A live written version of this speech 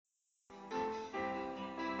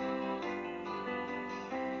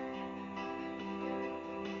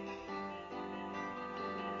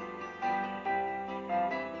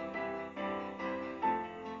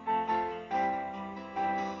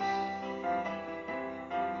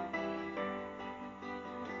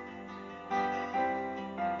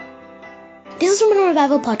This is Women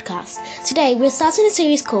Revival Podcast. Today we're starting a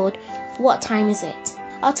series called What Time Is It?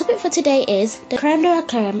 Our topic for today is the creme de la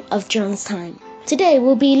creme of John's time. Today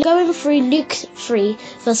we'll be going through Luke 3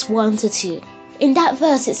 verse 1 to 2. In that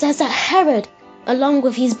verse it says that Herod, along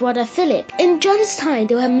with his brother Philip, in John's time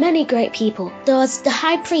there were many great people. There was the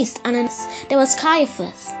high priest Annas, there was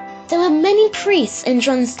Caiaphas. There were many priests in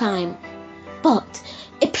John's time. But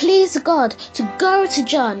it pleased God to go to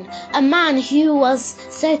John, a man who was,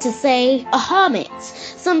 so to say, a hermit,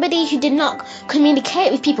 somebody who did not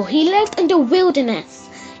communicate with people. He lived in the wilderness.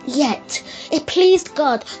 Yet, it pleased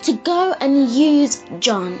God to go and use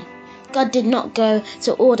John. God did not go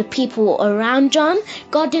to all the people around John.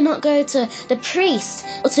 God did not go to the priests,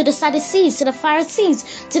 or to the Sadducees, to the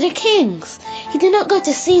Pharisees, to the kings. He did not go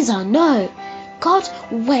to Caesar, no. God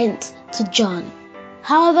went to John.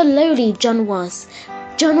 However lowly John was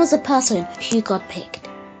a person who God picked.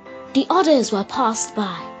 The others were passed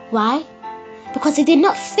by. Why? Because they did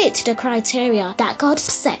not fit the criteria that God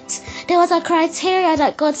set. There was a criteria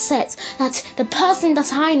that God set that the person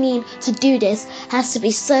that I need to do this has to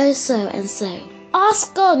be so, and so.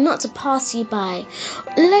 Ask God not to pass you by.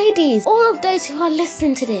 Ladies, all of those who are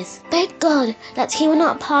listening to this, beg God that He will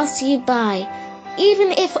not pass you by.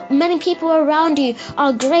 Even if many people around you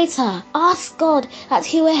are greater, ask God that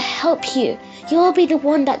He will help you. You will be the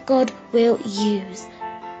one that God will use.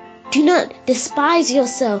 Do not despise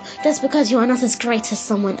yourself just because you are not as great as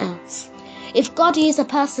someone else. If God used a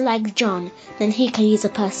person like John, then He can use a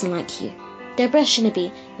person like you. Deborah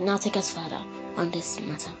Shinabi will now take us further on this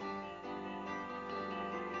matter.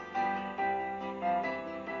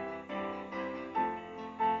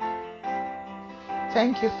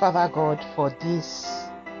 Thank you, Father God, for this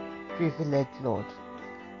privilege, Lord.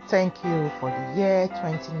 Thank you for the year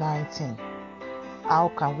 2019. How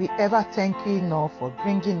can we ever thank you enough for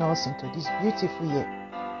bringing us into this beautiful year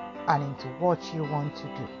and into what you want to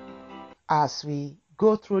do? As we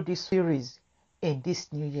go through this series in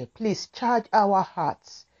this new year, please charge our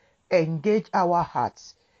hearts, engage our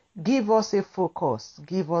hearts, give us a focus,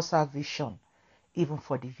 give us a vision, even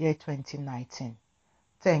for the year 2019.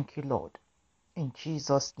 Thank you, Lord. In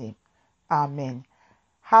Jesus' name, Amen.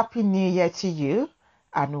 Happy New Year to you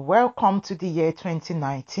and welcome to the year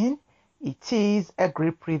 2019. It is a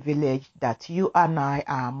great privilege that you and I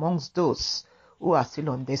are amongst those who are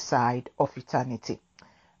still on this side of eternity.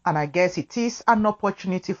 And I guess it is an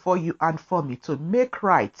opportunity for you and for me to make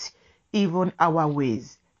right even our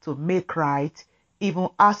ways, to make right even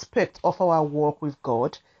aspects of our walk with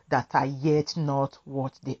God that are yet not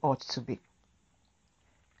what they ought to be.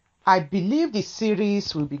 I believe the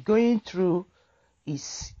series we'll be going through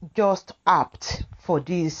is just apt for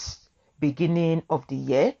this beginning of the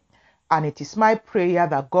year, and it is my prayer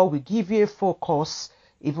that God will give you a focus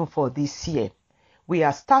even for this year. We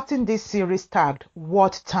are starting this series tagged,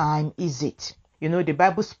 What Time Is It? You know, the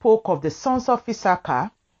Bible spoke of the sons of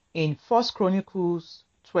Issachar in 1 Chronicles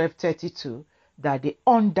 12:32 that they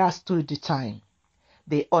understood the time.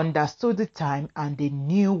 They understood the time and they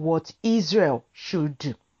knew what Israel should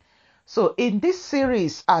do. So in this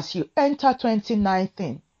series, as you enter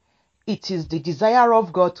 2019, it is the desire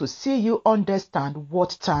of God to see you understand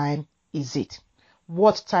what time is it,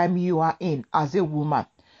 what time you are in as a woman,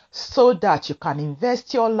 so that you can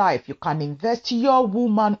invest your life, you can invest your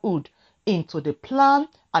womanhood into the plan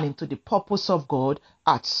and into the purpose of God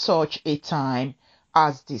at such a time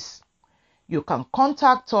as this. You can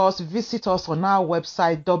contact us, visit us on our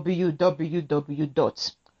website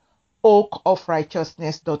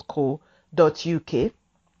www.oakofrighteousness.co.uk.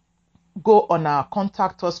 Go on our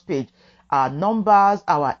contact us page. Our numbers,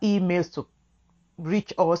 our emails to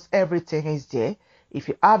reach us, everything is there. If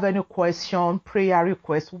you have any question, prayer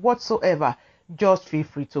request, whatsoever, just feel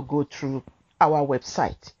free to go through our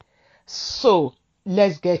website. So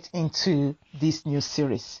let's get into this new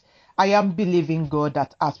series. I am believing God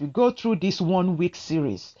that as we go through this 1 week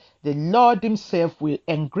series, the Lord Himself will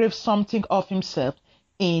engrave something of Himself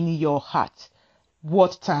in your heart.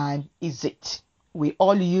 What time is it? We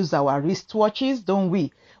all use our wristwatches, don't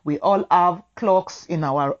we? We all have clocks in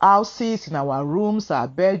our houses, in our rooms, our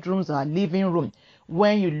bedrooms, our living room.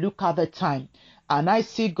 When you look at the time, and I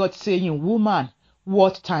see God saying, woman,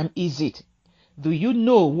 what time is it? Do you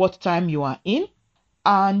know what time you are in?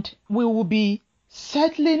 And we will be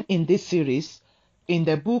settling in this series in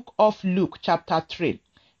the book of Luke chapter 3,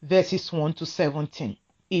 verses 1 to 17.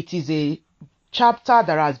 It is a chapter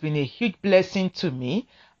that has been a huge blessing to me,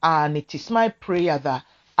 and it is my prayer that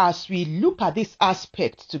as we look at this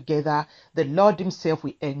aspect together, the Lord Himself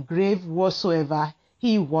will engrave whatsoever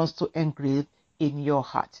He wants to engrave in your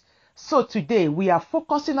heart. So today we are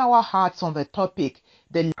focusing our hearts on the topic,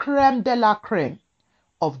 the creme de la creme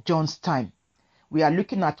of John's time. We are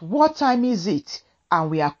looking at what time is it, and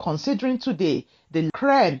we are considering today the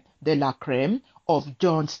creme de la creme of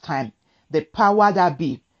John's time, the power that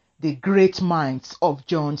be, the great minds of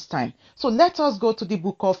John's time. So let us go to the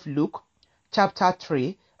book of Luke, chapter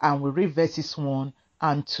 3, and we read verses 1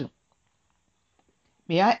 and 2.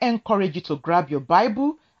 May I encourage you to grab your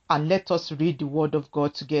Bible and let us read the word of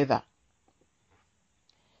God together.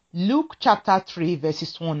 Luke chapter 3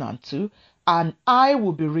 verses 1 and 2, and I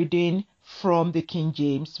will be reading from the King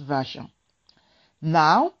James Version.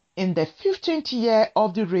 Now, in the 15th year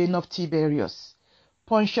of the reign of Tiberius,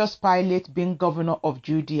 Pontius Pilate being governor of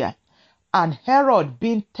Judea, and Herod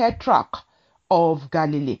being tetrarch of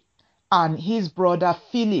Galilee, and his brother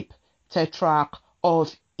Philip, tetrarch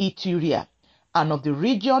of Iturea, and of the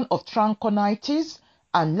region of Trachonitis,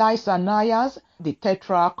 and Lysanias, the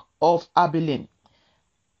tetrarch of Abilene,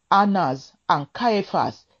 Annas and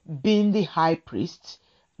Caiaphas being the high priests,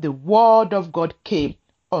 the word of God came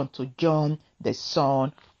unto John the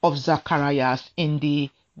son of Zacharias in the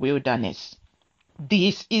wilderness.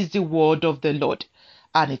 This is the word of the Lord,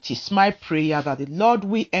 and it is my prayer that the Lord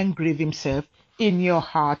will engrave himself in your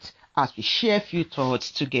heart as we share a few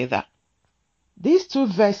thoughts together. These two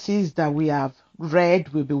verses that we have read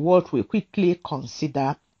will be what we quickly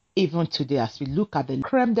consider even today as we look at the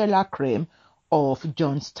creme de la creme of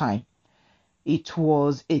John's time. It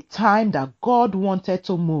was a time that God wanted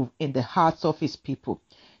to move in the hearts of his people.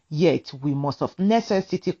 Yet we must of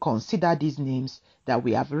necessity consider these names that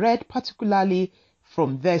we have read, particularly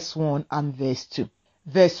from verse 1 and verse 2.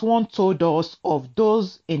 Verse 1 told us of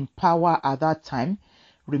those in power at that time,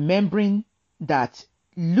 remembering that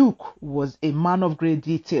Luke was a man of great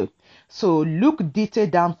detail. So Luke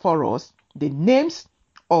detailed down for us the names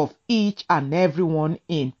of each and everyone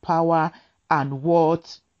in power and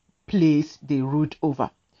what place they ruled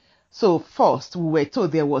over. So first, we were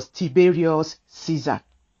told there was Tiberius Caesar,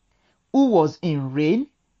 who was in reign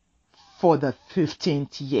for the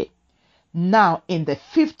 15th year. Now, in the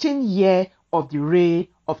 15th year of the reign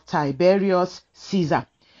of Tiberius Caesar,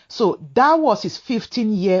 so that was his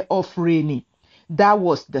 15th year of reigning. That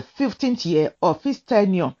was the 15th year of his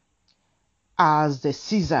tenure as the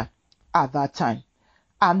Caesar at that time.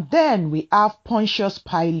 And then we have Pontius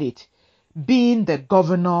Pilate being the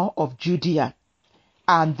governor of Judea,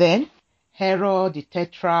 and then Herod the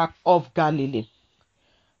tetrarch of Galilee.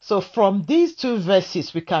 So from these two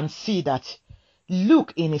verses we can see that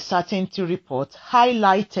Luke in his certainty report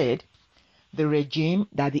highlighted the regime,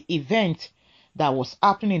 that the event that was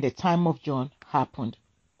happening in the time of John happened.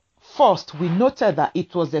 First, we noted that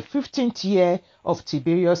it was the 15th year of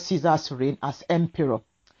Tiberius Caesar's reign as emperor.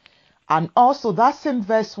 And also that same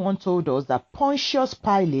verse 1 told us that Pontius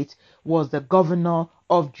Pilate was the governor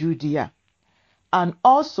of Judea. And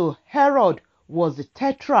also Herod was the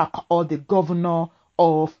tetrarch or the governor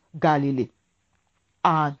of Galilee.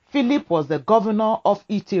 And Philip was the governor of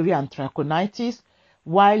Iturea and Trachonitis,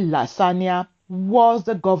 while Lysania was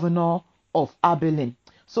the governor of Abilene.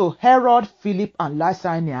 So Herod, Philip, and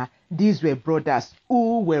Lysania, these were brothers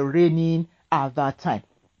who were reigning at that time.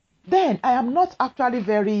 Then I am not actually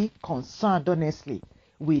very concerned, honestly,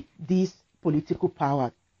 with this political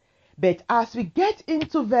power. But as we get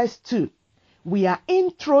into verse 2, we are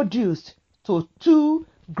introduced to two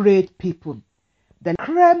great people, the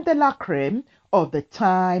creme de la creme of the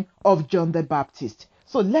time of John the Baptist.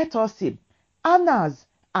 So let us see Annas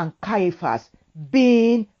and Caiaphas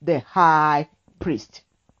being the high priest.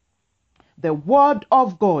 The word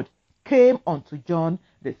of God came unto John,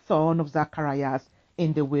 the son of Zacharias,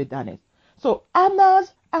 in the wilderness. So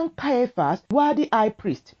Annas and Caiaphas were the high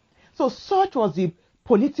priest. So such was the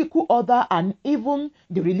political order and even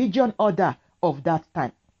the religion order of that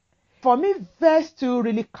time. For me, verse 2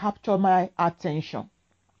 really captured my attention.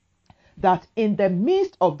 That in the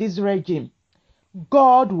midst of this regime,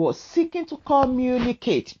 God was seeking to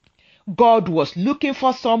communicate. God was looking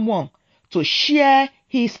for someone to share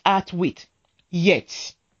his heart with.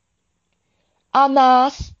 Yet,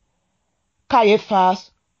 Annas,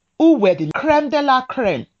 Caiaphas, who were the creme de la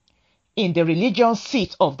creme in the religion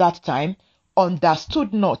seat of that time,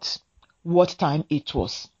 understood not what time it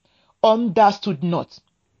was, understood not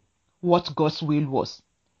what God's will was.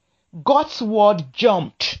 God's word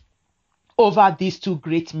jumped over these two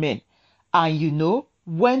great men and,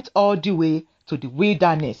 went all the way to the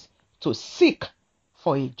wilderness to seek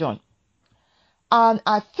for a John. And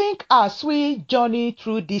I think as we journey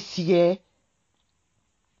through this year,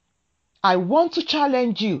 I want to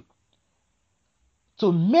challenge you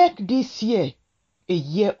to make this year a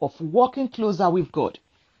year of walking closer with God.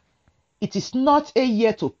 It is not a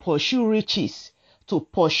year to pursue riches, to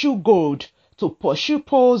pursue gold, to pursue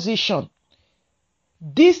position.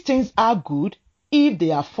 These things are good if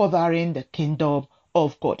they are furthering the kingdom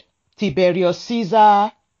of God. Tiberius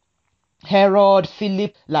Caesar, Herod,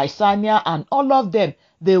 Philip, Lysania, and all of them,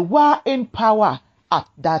 they were in power at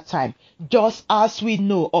that time, just as we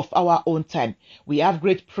know of our own time. We have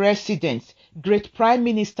great presidents, great prime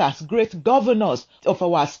ministers, great governors of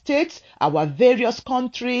our states, our various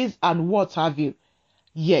countries, and what have you.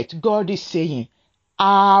 Yet God is saying,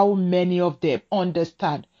 how many of them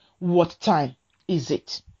understand what time is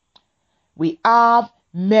it? We have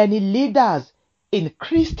many leaders in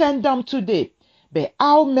Christendom today, but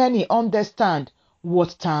how many understand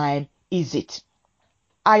what time is it?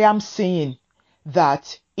 I am saying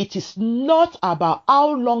that it is not about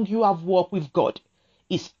how long you have walked with God.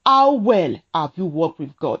 It's how well have you walked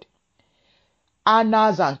with God.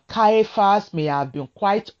 Annas and Caiaphas may have been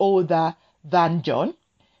quite older than John.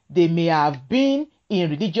 They may have been in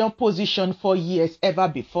religious position for years ever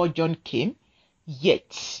before John came.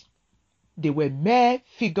 Yet, they were mere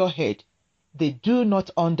figurehead. They do not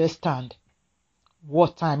understand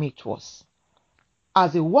what time it was.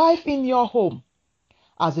 As a wife in your home,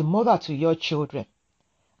 as a mother to your children,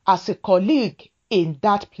 as a colleague in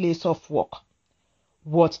that place of work,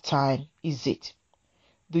 what time is it?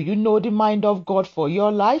 Do you know the mind of God for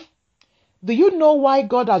your life? Do you know why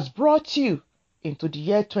God has brought you into the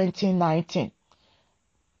year 2019?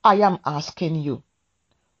 I am asking you,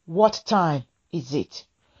 what time is it?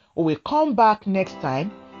 We will come back next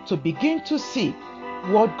time to begin to see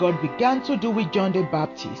what God began to do with John the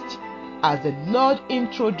Baptist as the Lord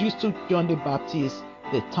introduced to John the Baptist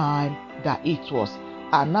the time that it was.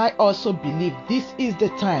 And I also believe this is the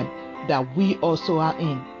time that we also are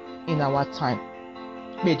in our time.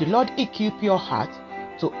 May the Lord equip your heart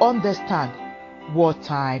to understand what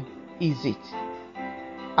time is it.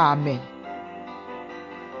 Amen.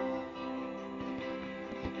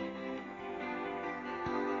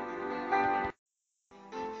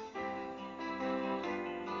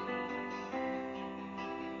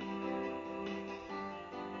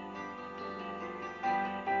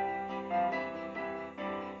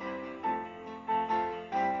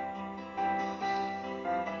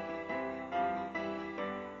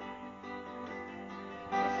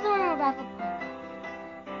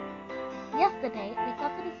 Yesterday, we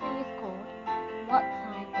started a series called What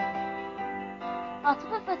Time Is It? Our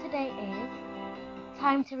topic for today is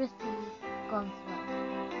Time to Receive God's Word.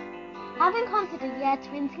 Having come to the year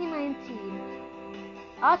 2019,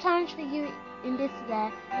 our challenge for you in this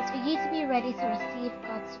year is for you to be ready to receive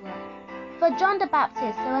God's Word. For John the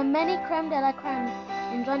Baptist, there were many creme de la creme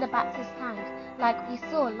in John the Baptist's times, like we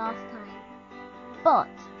saw last time. But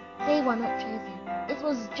they were not chosen. It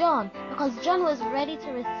was John, because John was ready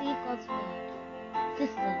to receive God's Word.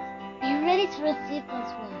 Sisters, be ready to receive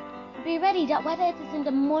God's Word. Be ready that whether it is in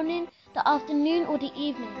the morning, the afternoon, or the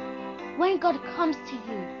evening, when God comes to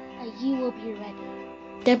you, that you will be ready.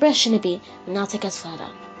 Deborah Shinabi will now take us further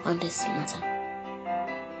on this matter.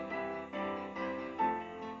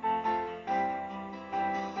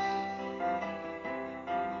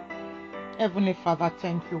 Heavenly Father,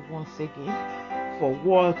 thank you once again for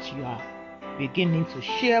what you are beginning to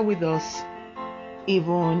share with us,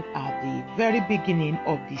 even at the very beginning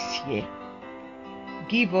of this year.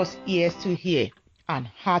 Give us ears to hear and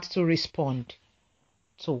heart to respond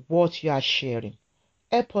to what you are sharing.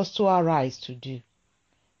 Help us to arise to do.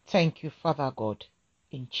 Thank you, Father God,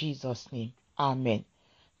 in Jesus' name. Amen.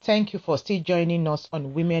 Thank you for still joining us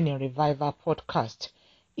on Women in Revival podcast.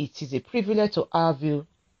 It is a privilege to have you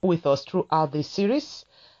with us throughout this series.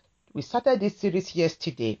 We started this series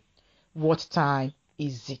yesterday. What time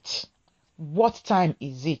is it? What time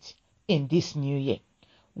is it in this new year?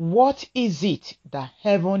 What is it that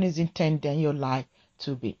heaven is intending your life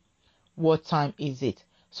to be? What time is it?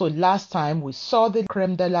 So last time we saw the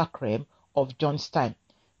creme de la creme of John's time.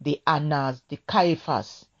 The Annas, the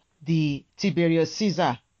Caiaphas, the Tiberius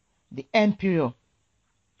Caesar, the emperor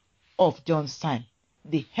of John's time,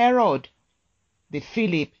 the Herod, the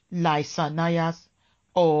Philip, Lysanias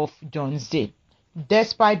of John's day.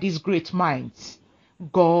 Despite these great minds,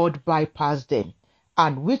 God bypassed them,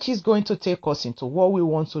 and which is going to take us into what we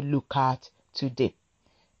want to look at today.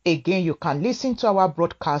 Again, you can listen to our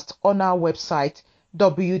broadcast on our website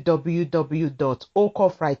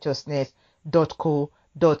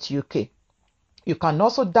www.oakofrighteousness.co.uk. You can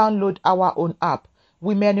also download our own app,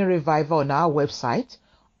 Women in Revival, on our website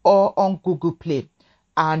or on Google Play.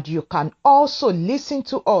 And you can also listen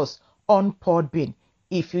to us on Podbean.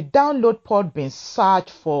 If you download Podbean,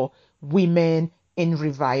 search for Women in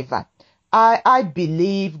Revival. I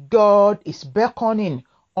believe God is beckoning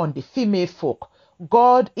on the female folk.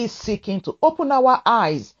 God is seeking to open our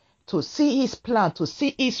eyes to see his plan, to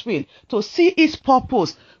see his will, to see his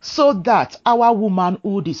purpose, so that our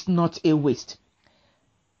womanhood is not a waste.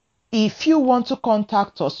 If you want to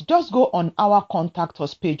contact us, just go on our contact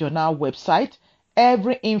us page on our website.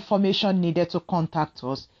 Every information needed to contact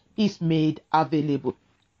us is made available.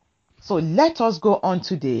 So let us go on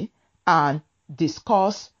today and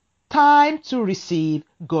discuss time to receive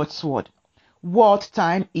God's word. What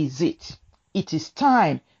time is it? It is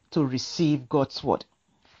time to receive God's word.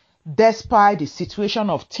 Despite the situation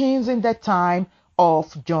of things in the time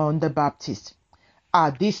of John the Baptist,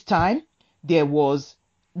 at this time there was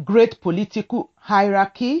great political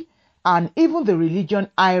hierarchy and even the religion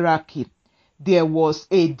hierarchy. There was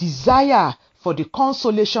a desire for the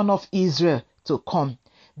consolation of Israel to come.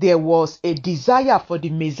 There was a desire for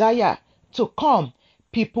the Messiah to come.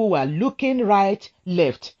 People were looking right,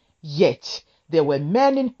 left, yet there were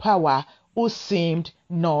men in power who seemed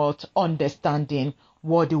not understanding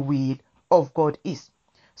what the will of God is.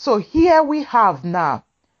 So here we have now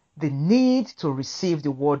the need to receive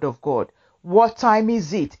the word of God. What time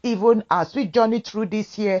is it? Even as we journey through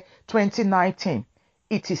this year 2019,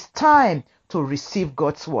 it is time to receive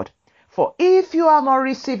God's word. For if you are not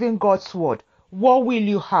receiving God's word, what will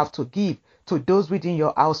you have to give to those within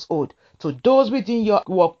your household, to those within your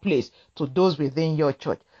workplace, to those within your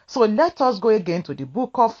church? So let us go again to the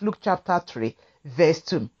book of Luke chapter 3, verse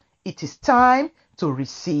 2. It is time to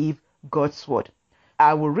receive God's word.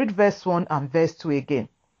 I will read verse 1 and verse 2 again.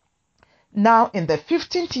 Now in the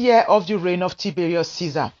 15th year of the reign of Tiberius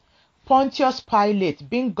Caesar, Pontius Pilate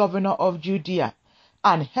being governor of Judea,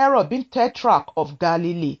 and Herod being tetrarch of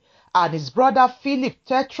Galilee, and his brother Philip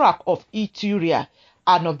tetrarch of Iturea,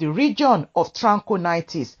 and of the region of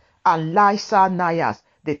Trachonitis, and Lysanias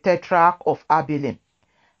the tetrarch of Abilene,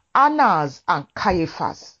 Annas and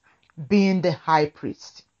Caiaphas being the high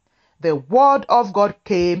priest. The word of God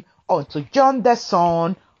came unto John the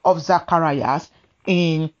son of Zacharias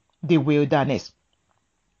in the wilderness.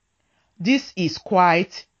 This is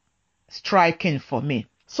quite striking for me.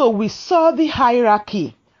 So we saw the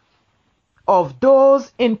hierarchy of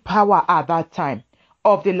those in power at that time,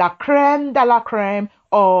 of the la crème de la crème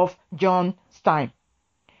of John's time.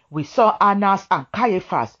 We saw Annas and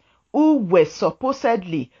Caiaphas, who were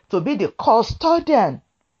supposedly to be the custodian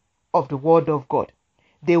of the word of God.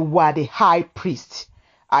 They were the high priests.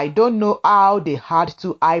 I don't know how they had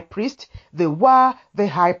two high priests. They were the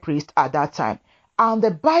high priest at that time. And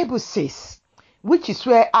the Bible says, which is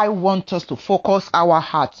where I want us to focus our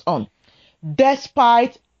hearts on,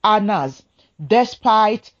 despite Annas,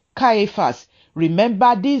 despite Caiaphas,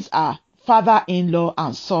 remember these are father-in-law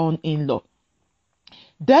and son-in-law.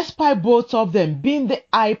 Despite both of them being the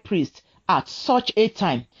high priest at such a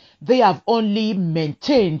time, they have only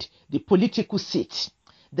maintained the political seat.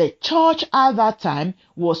 The church at that time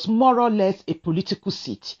was more or less a political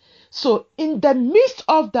seat. So in the midst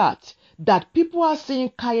of that people are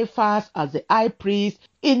seeing Caiaphas as the high priest,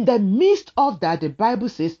 in the midst of that, the Bible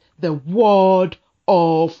says the word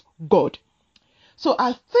of God. So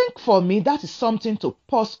I think for me, that is something to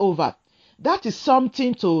pause over. That is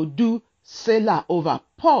something to do Selah over.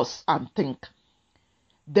 Pause and think.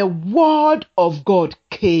 The word of God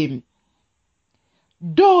came.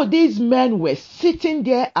 Though these men were sitting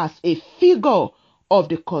there as a figure of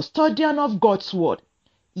the custodian of God's word,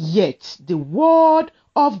 yet the word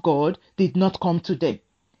of God did not come to them.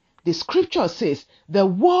 The scripture says the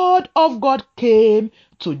word of God came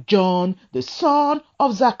to John, the son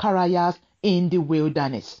of Zacharias, in the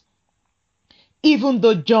wilderness. Even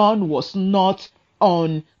though John was not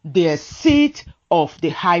on the seat of the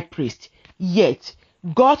high priest, yet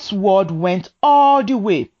God's word went all the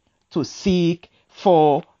way to seek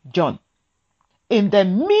for John. In the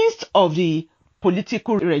midst of the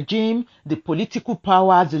political regime, the political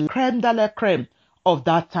powers, the crème de la crème of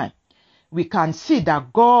that time, we can see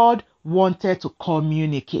that God wanted to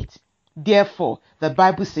communicate. Therefore, the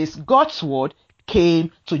Bible says God's word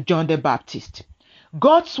came to John the Baptist.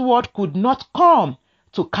 God's word could not come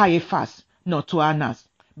to Caiaphas nor to Annas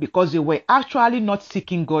because they were actually not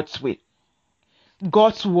seeking God's way.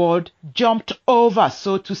 God's word jumped over,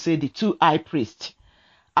 so to say, the two high priests,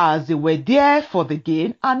 as they were there for the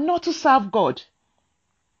gain and not to serve God.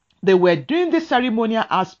 They were doing the ceremonial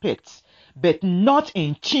aspects, but not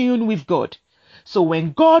in tune with God. So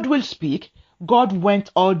when God will speak, God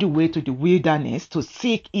went all the way to the wilderness to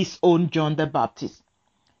seek his own John the Baptist.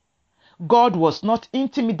 God was not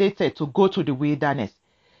intimidated to go to the wilderness.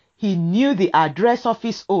 He knew the address of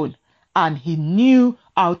his own, and he knew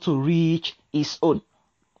how to reach his own.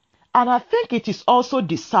 And I think it is also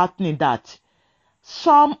disheartening that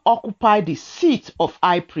some occupy the seat of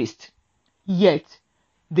high priest, yet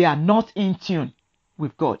they are not in tune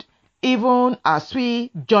with God. Even as we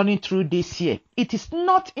journey through this year, it is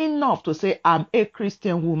not enough to say, I'm a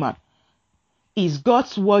Christian woman. Is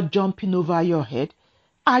God's word jumping over your head?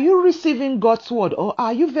 Are you receiving God's word, or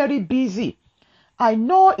are you very busy? I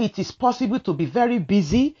know it is possible to be very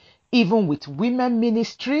busy, even with women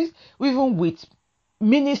ministries, even with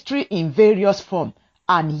ministry in various forms,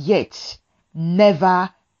 and yet never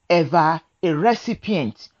ever a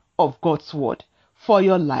recipient of God's word for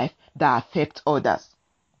your life that affects others.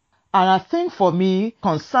 And I think for me,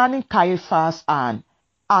 concerning Caiaphas and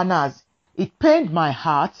Annas, it pained my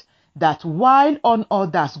heart that while on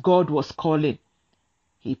others God was calling,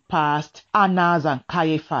 he passed Annas and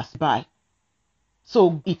Caiaphas by.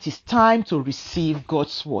 So it is time to receive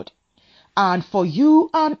God's word. And for you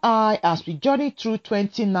and I, as we journey through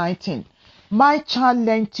 2019, my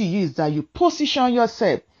challenge to you is that you position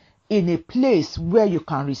yourself in a place where you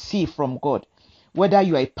can receive from God. Whether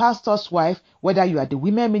you are a pastor's wife, whether you are the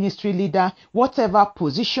women ministry leader, whatever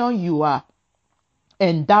position you are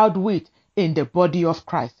endowed with in the body of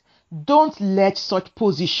Christ, don't let such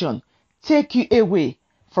position take you away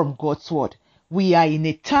from God's word. We are in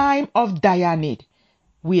a time of dire need.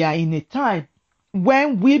 We are in a time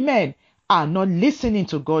when women are not listening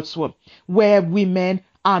to God's word, where women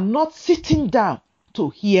are not sitting down to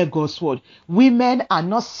hear God's word. Women are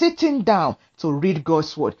not sitting down to read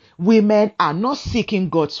God's word. Women are not seeking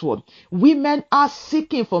God's word. Women are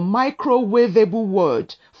seeking for microwavable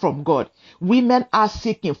word from God. Women are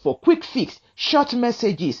seeking for quick fix, short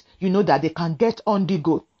messages, that they can get on the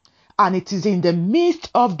go. And it is in the midst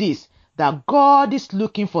of this that God is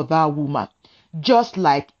looking for that woman, just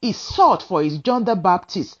like he sought for his John the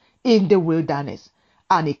Baptist in the wilderness.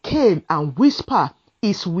 And he came and whispered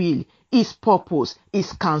his will, his purpose,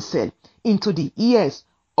 his counsel into the ears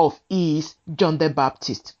of his John the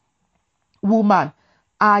Baptist. Woman,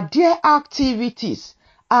 are there activities?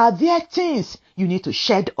 Are there things you need to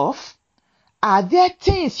shed off? Are there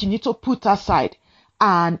things you need to put aside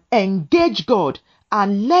and engage God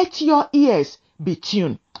and let your ears be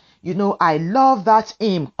tuned? I love that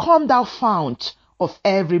hymn, Come Thou Fount of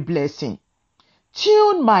Every Blessing.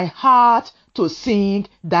 Tune my heart to sing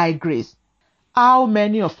thy grace. How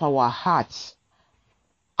many of our hearts,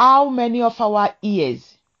 how many of our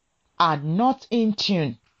ears are not in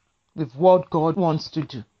tune with what God wants to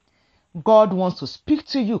do? God wants to speak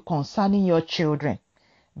to you concerning your children,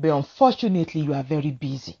 but unfortunately you are very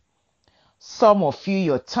busy. Some of you,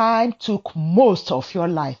 your time took most of your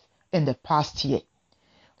life in the past year.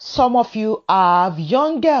 Some of you have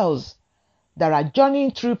young girls that are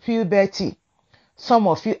journeying through puberty. Some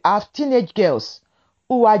of you have teenage girls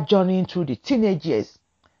who are journeying through the teenage years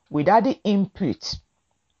without the input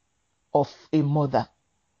of a mother.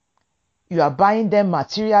 You are buying them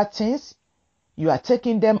material things. You are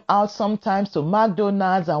taking them out sometimes to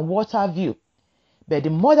McDonald's and what have you. But the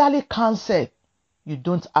motherly counsel, you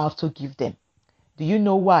don't have to give them. Do you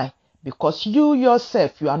know why? Because you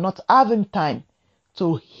yourself, you are not having time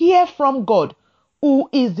to hear from God, who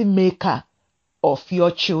is the maker of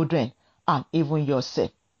your children and even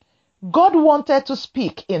yourself. God wanted to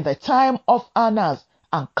speak in the time of Annas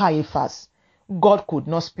and Caiaphas. God could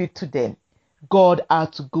not speak to them. God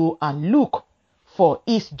had to go and look for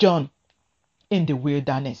his John in the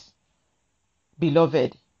wilderness.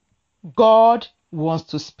 Beloved, God wants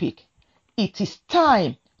to speak. It is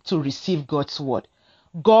time to receive God's word.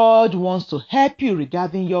 God wants to help you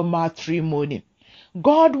regarding your matrimony.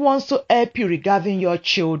 God wants to help you regarding your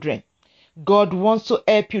children. God wants to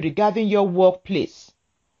help you regarding your workplace.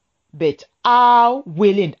 But how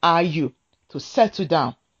willing are you to settle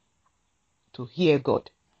down to hear God?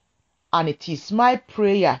 And it is my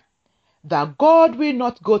prayer that God will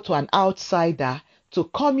not go to an outsider to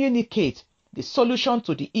communicate the solution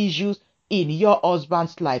to the issues in your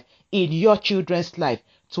husband's life, in your children's life,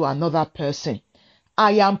 to another person.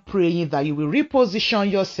 I am praying that you will reposition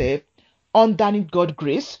yourself underneath God's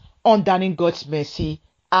grace, underneath God's mercy,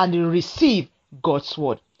 and receive God's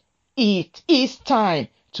word. It is time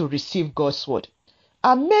to receive God's word.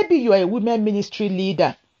 And maybe you are a women ministry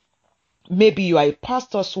leader. Maybe you are a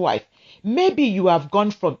pastor's wife. Maybe you have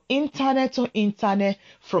gone from internet to internet,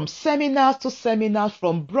 from seminars to seminars,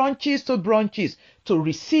 from branches to branches, to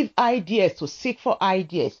receive ideas, to seek for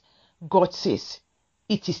ideas. God says,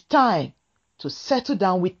 it is time to settle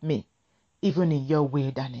down with me, even in your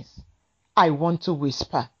wilderness. I want to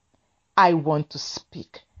whisper. I want to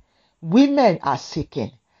speak. Women are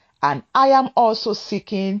seeking, and I am also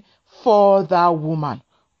seeking for that woman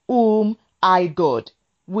whom I, God,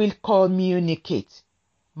 will communicate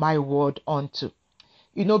my word unto.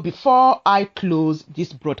 Before I close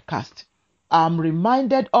this broadcast, I'm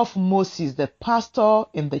reminded of Moses, the pastor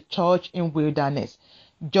in the church in wilderness,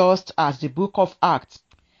 just as the book of Acts,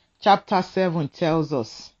 chapter 7 tells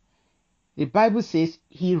us. The Bible says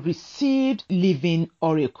he received living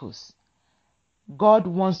oracles. God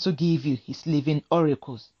wants to give you his living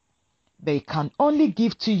oracles. They can only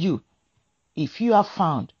give to you if you are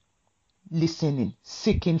found listening,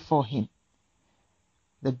 seeking for him.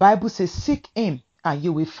 The Bible says, seek him and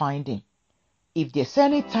you will find him. If there's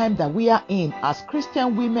any time that we are in as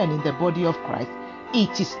Christian women in the body of Christ,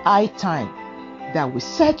 it is high time that we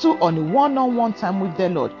settle on a one-on-one time with the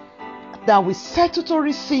Lord, that we settle to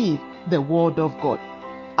receive the word of God.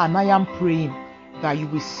 And I am praying that you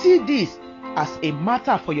will see this as a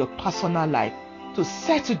matter for your personal life, to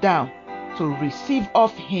settle down to receive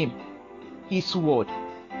of him his word.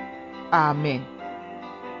 Amen.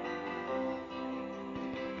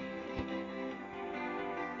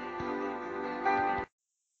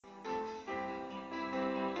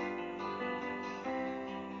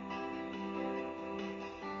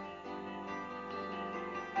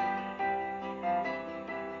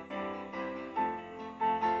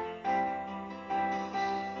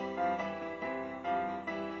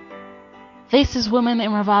 This is Women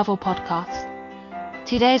in Revival podcast.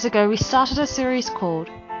 2 days ago, we started a series called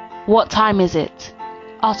What Time Is It?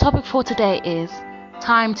 Our topic for today is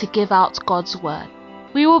time to give out God's word.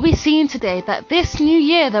 We will be seeing today that this new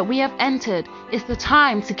year that we have entered is the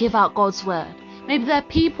time to give out God's word. Maybe there are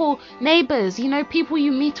people, neighbors, people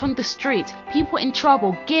you meet on the street, people in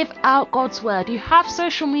trouble. Give out God's word. You have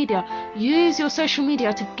social media. Use your social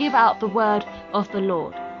media to give out the word of the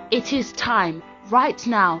Lord. It is time. Right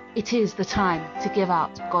now, it is the time to give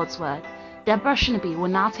out God's word. Deborah Shinabi will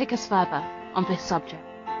now take us further on this subject.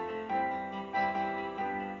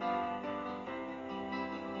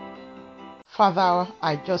 Father,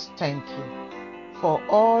 I just thank you for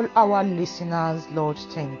all our listeners. Lord,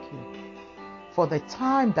 thank you for the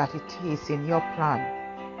time that it is in your plan,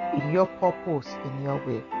 in your purpose, in your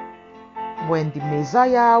will. When the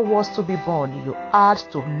Messiah was to be born, you had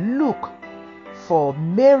to look for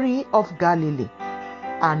Mary of Galilee,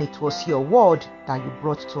 and it was your word that you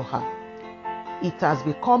brought to her. It has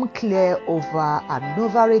become clear over and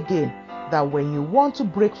over again that when you want to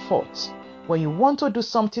break forth, when you want to do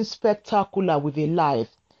something spectacular with a life,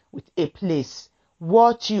 with a place,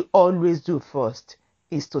 what you always do first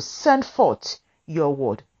is to send forth your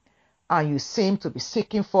word. And you seem to be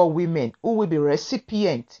seeking for women who will be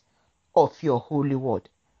recipients of your holy word.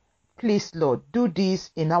 Please, Lord, do this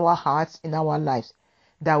in our hearts, in our lives.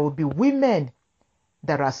 There will be women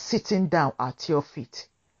that are sitting down at your feet.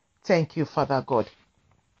 Thank you, Father God.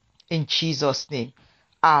 In Jesus' name,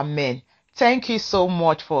 amen. Thank you so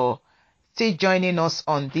much for still joining us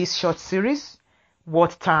on this short series.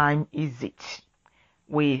 What time is it?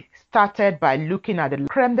 We started by looking at the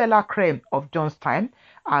creme de la creme of John's time,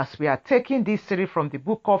 as we are taking this series from the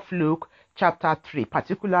book of Luke, chapter 3,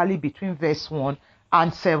 particularly between verse 1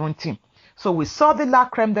 and 17. So we saw the la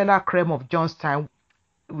creme de la creme of John's time.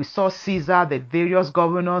 We saw Caesar, the various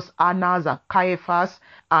governors, Annas and Caiaphas,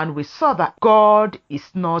 and we saw that God is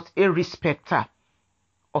not a respecter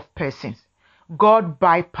of persons. God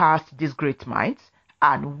bypassed these great minds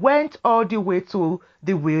and went all the way to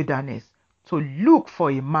the wilderness to look for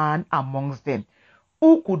a man amongst them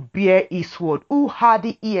who could bear his word, who had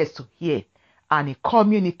the ears to hear, and he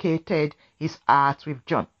communicated his heart with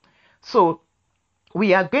John. So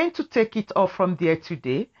we are going to take it off from there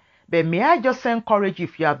today. But may I just encourage you,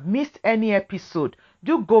 if you have missed any episode,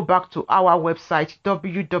 do go back to our website,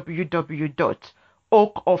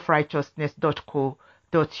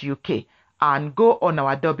 www.oakofrighteousness.co.uk, and go on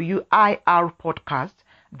our WIR podcast.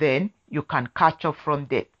 Then you can catch up from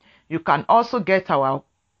there. You can also get our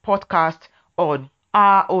podcast on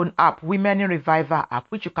our own app, Women in Revival app,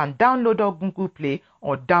 which you can download on Google Play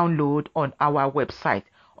or download on our website.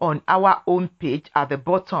 On our own page at the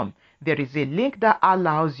bottom, there is a link that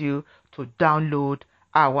allows you to download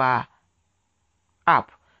our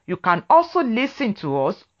app. You can also listen to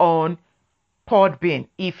us on Podbean.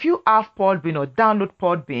 If you have Podbean or download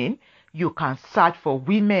Podbean, you can search for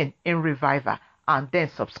Women in Revival and then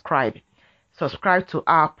subscribe. Subscribe to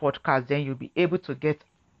our podcast, then you'll be able to get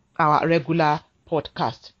our regular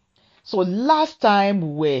podcast. So last time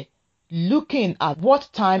we were looking at what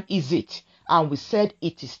time is it, and we said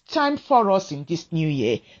it is time for us in this new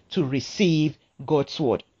year to receive God's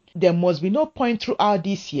word. There must be no point throughout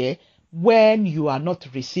this year when you are not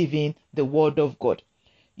receiving the word of God.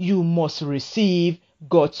 You must receive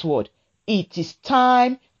God's word. It is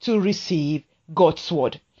time to receive God's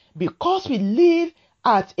word. Because we live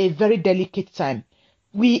at a very delicate time.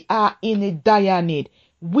 We are in a dire need.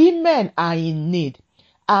 Women are in need.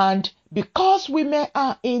 And because women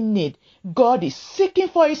are in need, God is seeking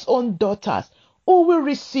for his own daughters who will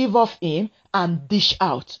receive of him and dish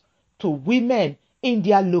out to women in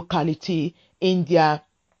their locality, in their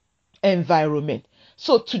environment.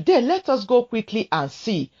 So today, let us go quickly and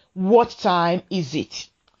see what time is it.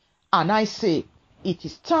 And I say, it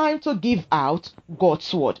is time to give out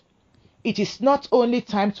God's word. It is not only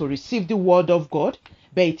time to receive the word of God,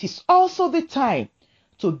 but it is also the time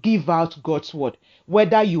to give out God's word.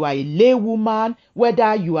 Whether you are a laywoman,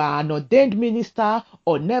 whether you are an ordained minister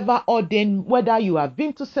or never ordained, whether you have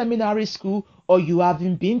been to seminary school or you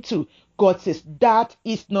haven't been to, God says that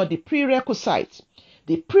is not the prerequisite.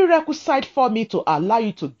 The prerequisite for me to allow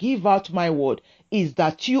you to give out my word is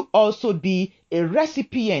that you also be a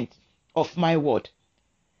recipient of my word.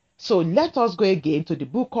 So let us go again to the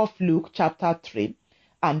book of Luke chapter 3.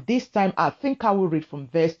 And this time I think I will read from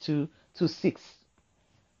verse 2 to 6.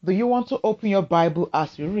 Do you want to open your Bible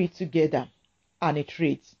as we read together? And it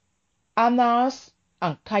reads, Annas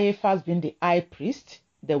and Caiaphas being the high priest,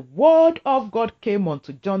 the word of God came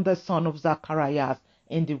unto John the son of Zacharias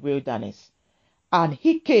in the wilderness. And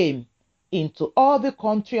he came into all the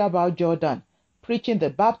country about Jordan, preaching the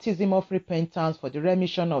baptism of repentance for the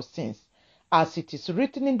remission of sins, as it is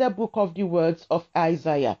written in the book of the words of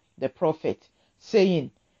Isaiah the prophet,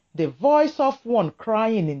 saying, the voice of one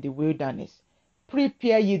crying in the wilderness,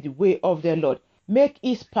 prepare ye the way of the Lord, make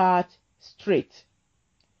his path straight.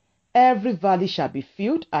 Every valley shall be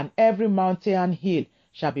filled, and every mountain and hill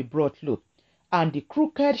shall be brought low, and the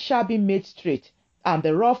crooked shall be made straight, and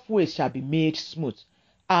the rough ways shall be made smooth,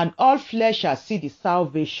 and all flesh shall see the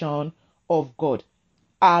salvation of God.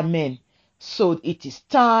 Amen. So it is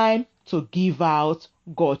time to give out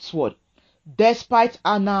God's word. Despite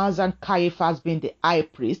Annas and Caiaphas being the high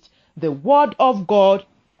priest, the word of God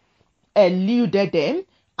eluded them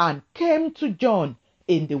and came to John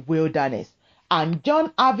in the wilderness. And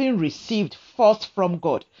John having received first from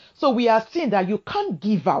God. So we are seeing that you can't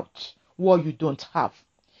give out what you don't have.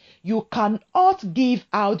 You cannot give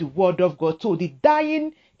out the word of God to the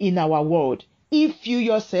dying in our world if you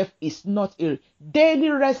yourself is not a daily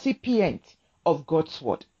recipient of God's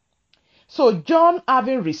word. So John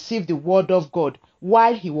having received the word of God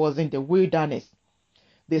while he was in the wilderness,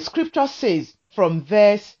 the scripture says from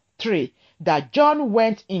verse 3 that John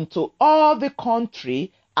went into all the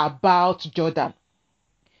country about Jordan.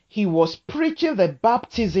 He was preaching the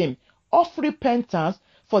baptism of repentance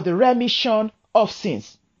for the remission of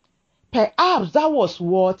sins. Perhaps that was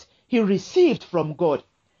what he received from God,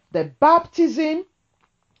 the baptism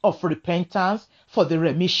of repentance for the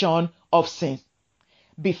remission of sins.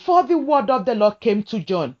 Before the word of the Lord came to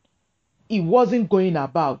John, he wasn't going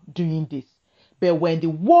about doing this. But when the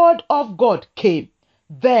word of God came,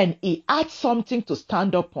 then he had something to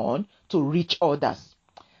stand upon to reach others.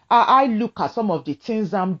 I look at some of the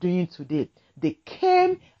things I'm doing today. They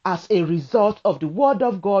came as a result of the word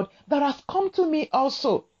of God that has come to me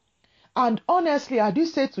also. And honestly, I do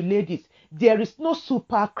say to ladies, there is no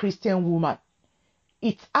super Christian woman.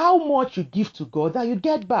 It's how much you give to God that you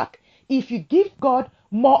get back. If you give God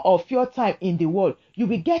more of your time in the world, you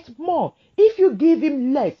will get more. If you give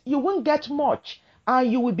him less, you won't get much.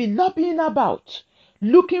 And you will be lobbying about,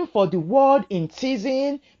 looking for the word in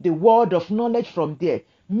season, the word of knowledge from there.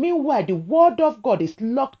 Meanwhile, the word of God is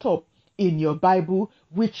locked up in your Bible,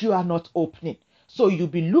 which you are not opening. So you'll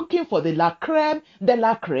be looking for the la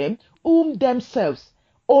creme, whom themselves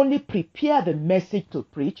only prepare the message to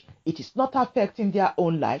preach. It is not affecting their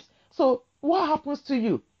own lives. So what happens to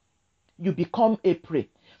you? You become a prey.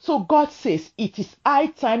 So God says it is high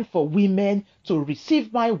time for women to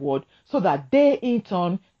receive my word so that they in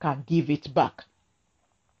turn can give it back.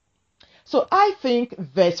 So I think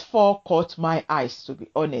verse 4 caught my eyes, to be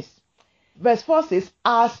honest. Verse 4 says,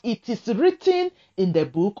 as it is written in the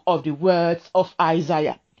book of the words of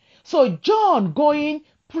Isaiah. So John going,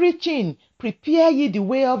 preaching, prepare ye the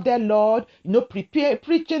way of the Lord,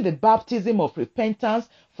 preaching the baptism of repentance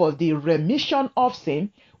for the remission of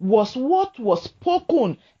sin, was what was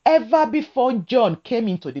spoken ever before John came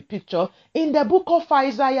into the picture in the book of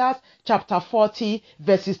Isaiah chapter 40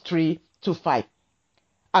 verses 3 to 5.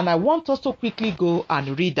 And I want us to quickly go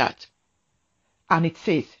and read that. And it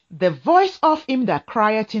says, the voice of him that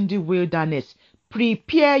crieth in the wilderness,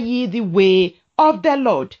 prepare ye the way of the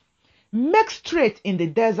Lord. Make straight in the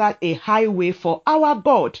desert a highway for our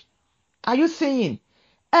God. Are you seeing?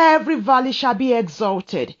 Every valley shall be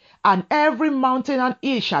exalted, and every mountain and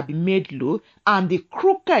hill shall be made low, and the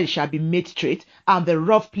crooked shall be made straight, and the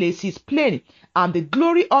rough places plain. And the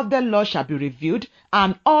glory of the Lord shall be revealed,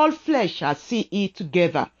 and all flesh shall see it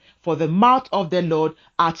together, for the mouth of the Lord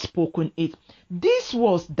hath spoken it. This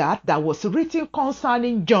was that was written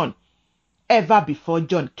concerning John, ever before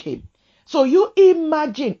John came. So you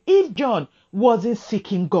imagine if John wasn't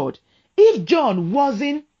seeking God, if John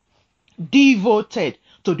wasn't devoted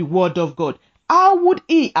to the word of God, how would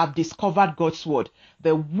he have discovered God's word?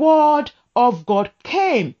 The word of God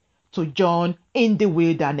came to John in the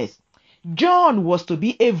wilderness. John was to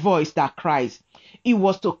be a voice that cries. He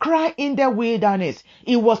was to cry in the wilderness.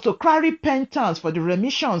 He was to cry repentance for the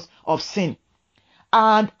remissions of sin.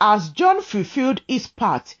 And as John fulfilled his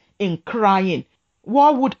part in crying,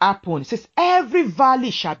 what would happen? It says, every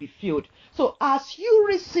valley shall be filled. So as you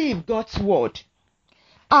receive God's word,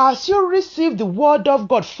 as you receive the word of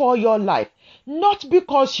God for your life, not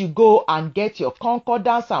because you go and get your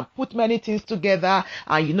concordance and put many things together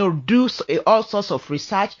and do all sorts of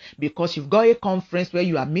research because you've got a conference where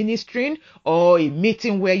you are ministering or a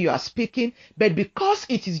meeting where you are speaking, but because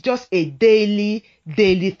it is just a daily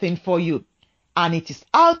thing for you. And it is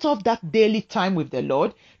out of that daily time with the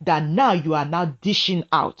Lord that now you are now dishing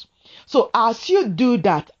out. So as you do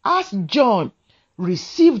that, as John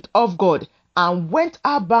received of God and went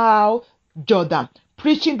about Jordan,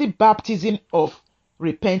 preaching the baptism of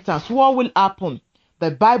repentance, what will happen?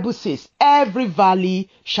 The Bible says, every valley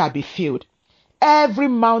shall be filled. Every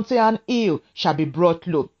mountain and hill shall be brought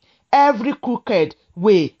low. Every crooked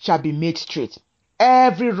way shall be made straight.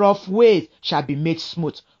 Every rough way shall be made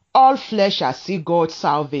smooth. All flesh shall see God's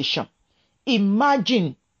salvation.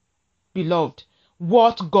 Imagine, beloved,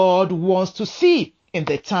 what God wants to see in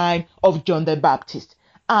the time of John the Baptist.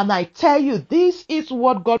 And I tell you, this is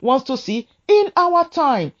what God wants to see in our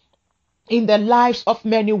time, in the lives of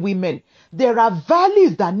many women. There are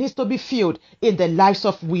valleys that need to be filled in the lives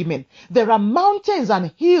of women. There are mountains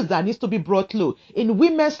and hills that need to be brought low in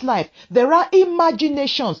women's life. There are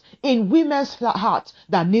imaginations in women's hearts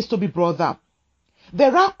that needs to be brought down.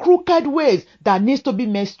 There are crooked ways that needs to be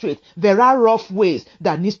made straight. There are rough ways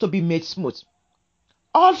that needs to be made smooth.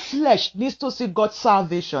 All flesh needs to see God's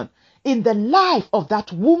salvation in the life of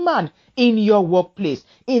that woman in your workplace,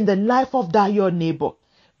 in the life of that your neighbor.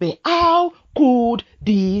 But how could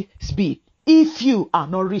this be if you are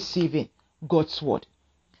not receiving God's word?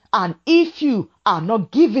 And if you are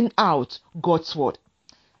not giving out God's word?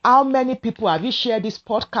 How many people have you shared this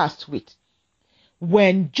podcast with?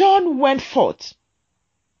 When John went forth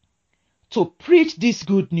to preach this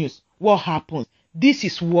good news, what happened? This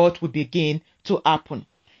is what will begin to happen.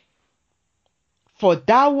 For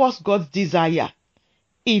that was God's desire,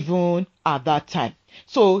 even at that time.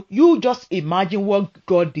 So you just imagine what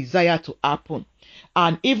God desired to happen.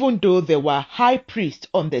 And even though there were high priests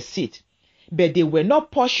on the seat, but they were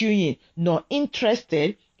not pursuing nor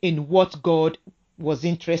interested in what God was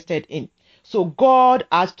interested in. So God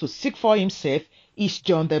has to seek for himself is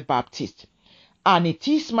John the Baptist. And it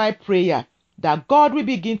is my prayer that God will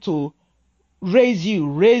begin to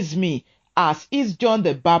raise me as is John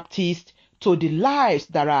the Baptist to the lives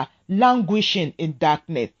that are languishing in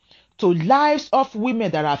darkness, to lives of women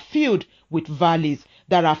that are filled with valleys,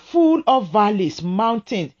 that are full of valleys,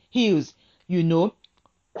 mountains, hills,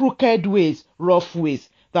 crooked ways, rough ways,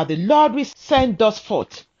 that the Lord will send us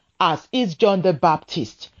forth as is John the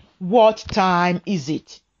Baptist. What time is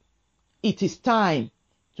it? It is time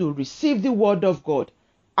to receive the word of God,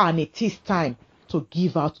 and it is time to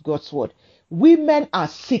give out God's word. Women are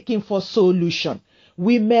seeking for solution.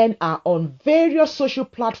 Women are on various social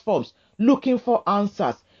platforms looking for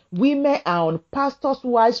answers. Women are on Pastors'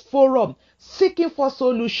 Wives Forum seeking for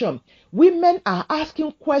solution. Women are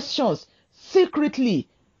asking questions secretly,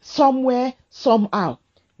 somewhere, somehow.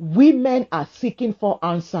 Women are seeking for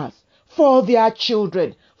answers for their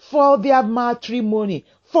children, for their matrimony,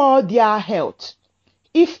 for their health.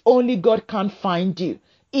 If only God can find you,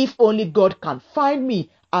 if only God can find me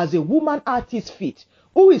as a woman at his feet,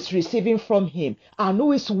 who is receiving from him and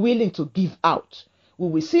who is willing to give out, we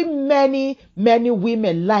will see many, many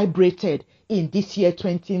women liberated in this year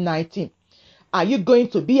 2019. Are you going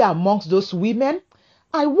to be amongst those women?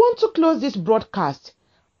 I want to close this broadcast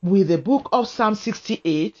with the book of Psalm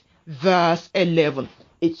 68, verse 11.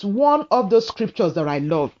 It's one of those scriptures that I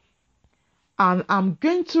love. And I'm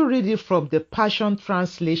going to read it from the Passion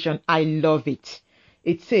Translation. I love it.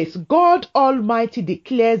 It says, God Almighty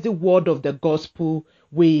declares the word of the gospel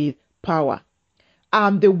with power,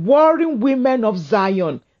 and the warring women of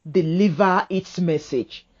Zion deliver its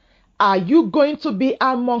message. Are you going to be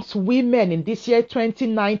amongst women in this year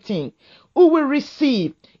 2019 who will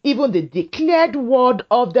receive even the declared word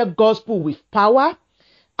of the gospel with power?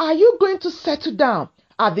 Are you going to settle down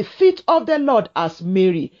at the feet of the Lord as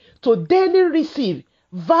Mary to daily receive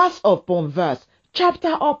verse upon verse,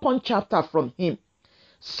 chapter upon chapter from him,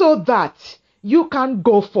 so that you can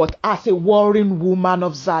go forth as a warring woman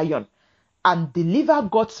of Zion and deliver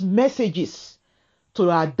God's messages to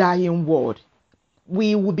our dying world?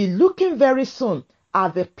 We will be looking very soon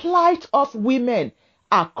at the plight of women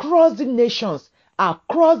across the nations,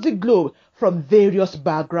 across the globe, from various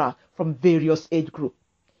backgrounds, from various age groups.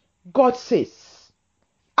 God says,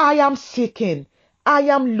 I am seeking, I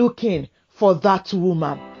am looking for that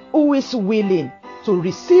woman who is willing to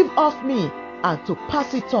receive of me and to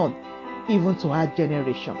pass it on even to her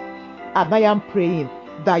generation. And I am praying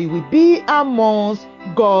that you will be amongst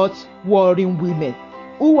God's warring women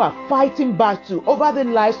who are fighting battle over the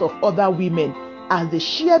lives of other women as they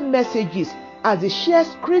share messages, as they share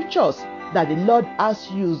scriptures that the Lord has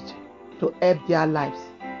used to help their lives.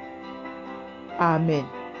 Amen.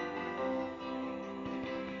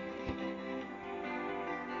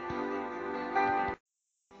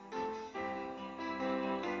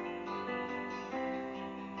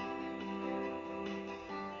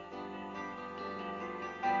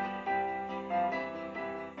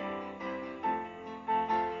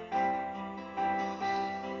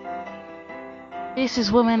 This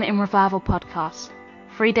is Women in Revival podcast.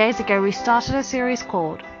 3 days ago we started a series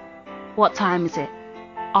called What Time Is It?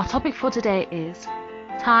 Our topic for today is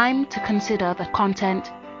time to consider the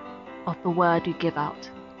content of the word you give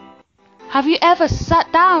out. Have you ever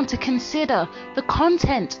sat down to consider the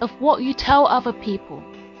content of what you tell other people?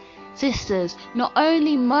 Sisters, not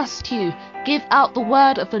only must you give out the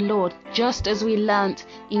word of the Lord just as we learnt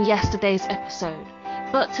in yesterday's episode,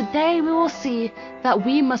 but today we will see that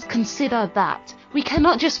we must consider that. We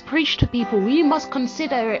cannot just preach to people, we must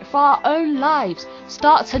consider it for our own lives.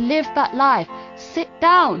 Start to live that life. Sit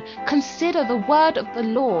down, consider the word of the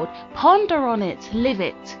Lord, ponder on it, live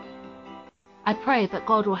it. I pray that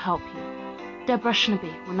God will help you. Deborah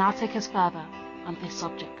Schnaby will now take us further on this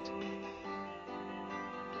subject.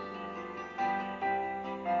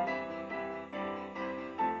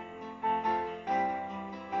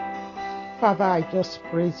 Father, I just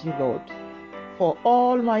praise you, Lord, for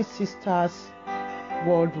all my sisters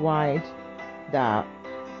worldwide that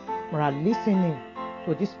are listening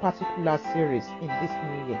to this particular series in this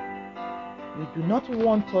new year. You do not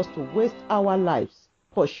want us to waste our lives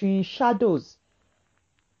pursuing shadows,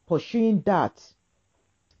 pursuing that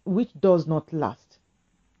which does not last.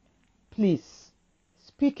 Please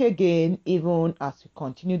speak again even as we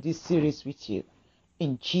continue this series with you.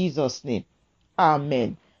 In Jesus' name,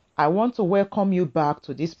 amen. I want to welcome you back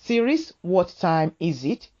to this series, What Time Is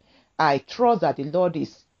It? I trust that the Lord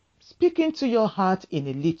is speaking to your heart in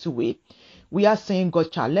a little way. We are saying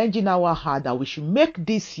God challenging our heart that we should make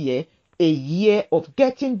this year a year of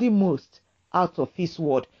getting the most out of His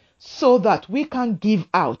word so that we can give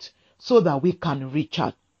out, so that we can reach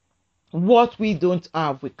out. What we don't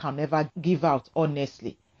have, we can never give out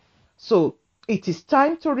honestly. So it is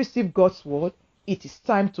time to receive God's word. It is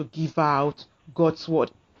time to give out God's word.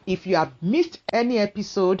 If you have missed any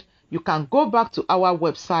episode, you can go back to our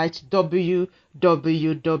website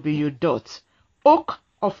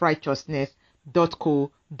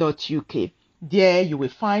www.oakofrighteousness.co.uk. There you will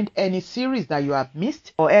find any series that you have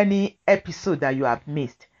missed or any episode that you have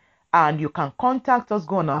missed. And you can contact us,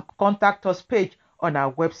 go on our contact us page on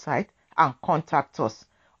our website and contact us.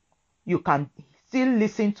 You can still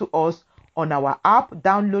listen to us on our app.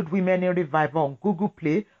 Download Women in Revival on Google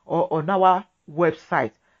Play or on our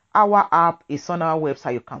website. Our app is on our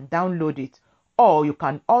website. You can download it, or you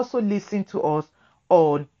can also listen to us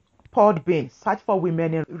on Podbean. Search for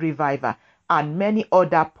Women in Revival and many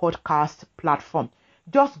other podcast platforms.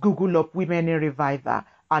 Just Google up Women in Revival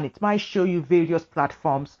and it might show you various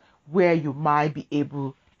platforms where you might be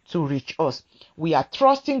able to reach us. We are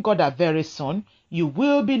trusting God that very soon you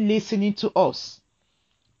will be listening to us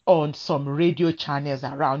on some radio channels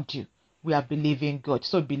around you. We are believing God.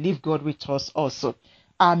 So believe God with us also.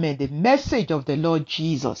 Amen. The message of the Lord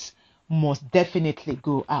Jesus must definitely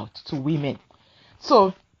go out to women.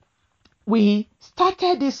 So we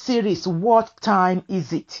started this series, What Time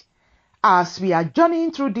Is It? As we are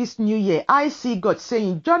journeying through this new year, I see God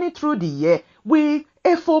saying, journey through the year with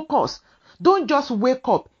a focus. Don't just wake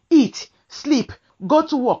up, eat, sleep, go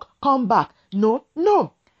to work, come back. No.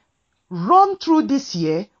 Run through this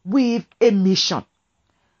year with a mission.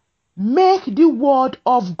 Make the word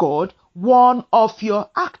of God one of your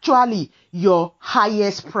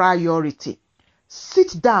highest priority.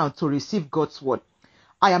 sit down to receive God's word.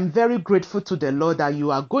 I am very grateful to the Lord that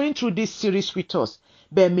you are going through this series with us.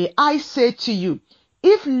 But may I say to you,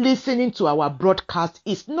 if listening to our broadcast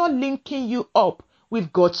is not linking you up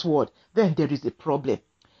with God's word, then there is a problem.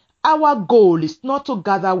 Our goal is not to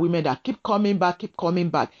gather women that keep coming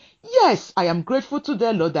back. Yes, I am grateful to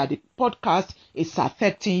the Lord that the podcast is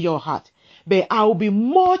affecting your heart. But I will be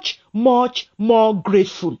much more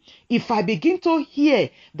grateful if I begin to hear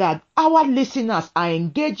that our listeners are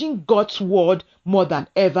engaging God's word more than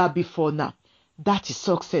ever before now. That is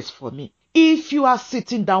success for me. If you are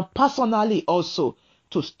sitting down personally also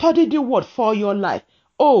to study the word for your life,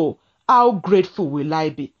 oh, how grateful will I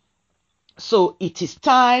be? So it is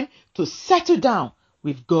time to settle down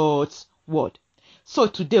with God's word. So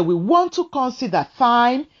today we want to consider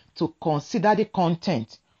time to consider the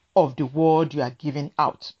content of the word you are giving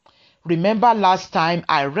out. Remember last time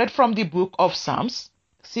I read from the book of Psalms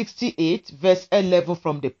 68 verse 11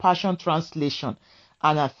 from the Passion Translation.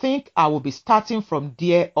 And I think I will be starting from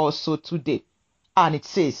there also today. And it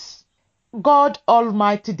says, God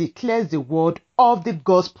Almighty declares the word of the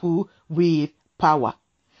gospel with power.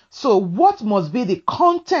 So what must be the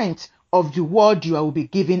content of the word you will be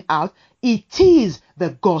giving out? It is the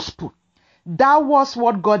gospel. That was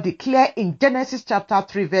what God declared in Genesis chapter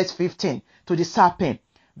 3 verse 15 to the serpent.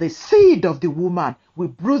 The seed of the woman will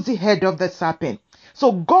bruise the head of the serpent.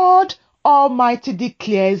 So God Almighty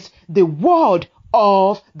declares the word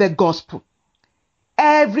of the gospel.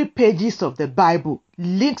 Every pages of the Bible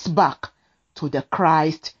links back to the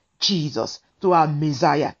Christ Jesus, to our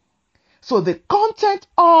Messiah. So the content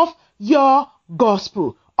of your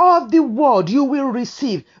gospel, of the word you will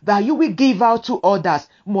receive, that you will give out to others,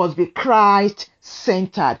 must be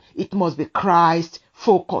Christ-centered. It must be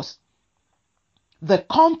Christ-focused. The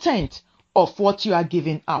content of what you are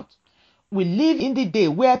giving out. We live in the day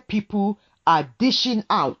where people are dishing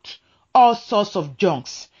out all sorts of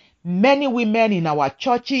junks. Many women in our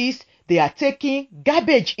churches, they are taking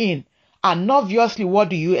garbage in. And obviously, what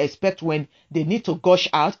do you expect when they need to gush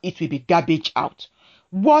out? It will be garbage out.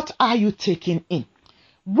 What are you taking in?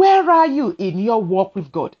 Where are you in your walk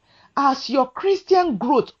with God? As your Christian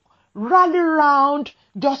growth rally around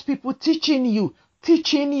just people teaching you.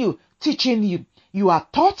 You are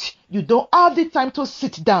taught, you don't have the time to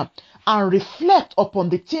sit down and reflect upon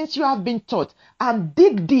the things you have been taught and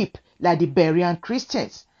dig deep like the Berean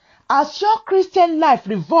Christians. As your Christian life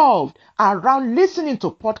revolved around listening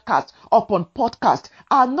to podcast upon podcast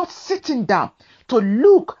and not sitting down to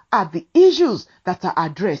look at the issues that are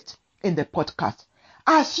addressed in the podcast.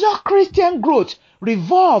 As your Christian growth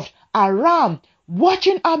revolved around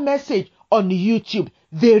watching a message on YouTube,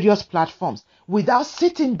 various platforms, without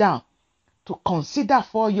sitting down to consider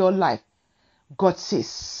for your life, God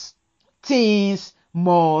says, things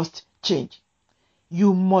must change.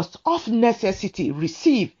 You must of necessity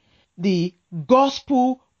receive the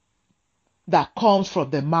gospel that comes from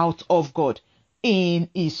the mouth of God in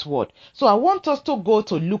his word. So I want us to go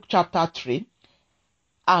to Luke chapter 3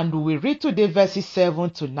 and we read today verses 7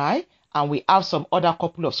 to 9 and we have some other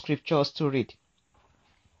couple of scriptures to read.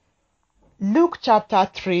 Luke chapter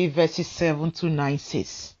 3 verses 7 to 9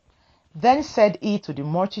 says, Then said he to the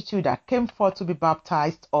multitude that came forth to be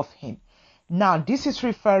baptized of him. Now this is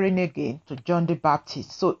referring again to John the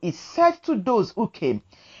Baptist. So it said to those who came,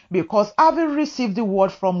 because having received the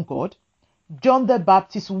word from God, John the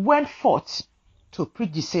Baptist went forth to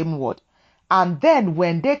preach the same word. And then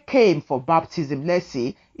when they came for baptism, let's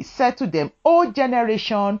see, he said to them, O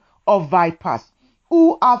generation of vipers,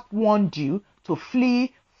 who have warned you to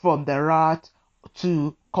flee from the wrath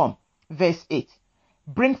to come. Verse 8.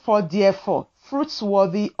 Bring forth therefore fruits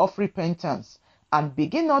worthy of repentance, and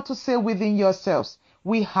begin not to say within yourselves,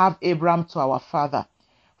 we have Abraham to our father.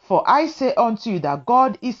 For I say unto you that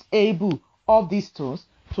God is able of these stones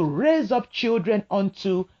to raise up children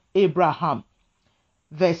unto Abraham.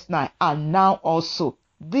 Verse 9. And now also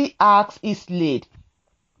the axe is laid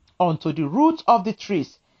unto the root of the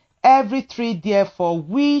trees. Every tree therefore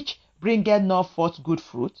which bringeth not forth good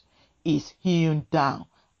fruit is hewn down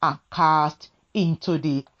and cast into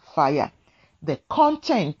the fire. The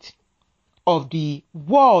content of the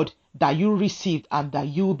word that you received and that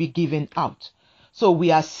you will be given out. So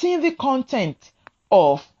we are seeing the content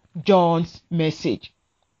of John's message.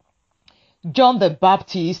 John the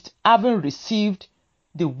Baptist, having received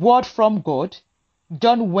the word from God,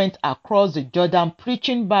 John went across the Jordan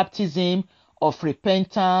preaching baptism of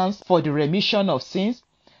repentance for the remission of sins.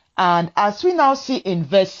 And as we now see in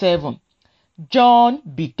verse 7, John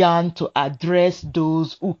began to address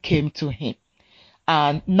those who came to him.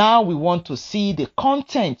 And now we want to see the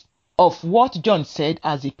content of what John said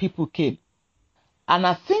as the people came. And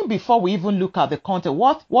I think before we even look at the content,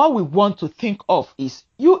 what we want to think of is,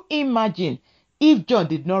 you imagine if John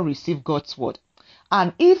did not receive God's word.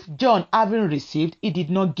 And if John, having received, he did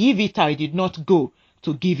not give it out, he did not go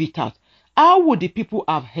to give it out, how would the people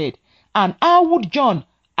have heard? And how would John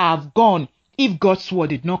have gone if God's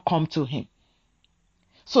word did not come to him?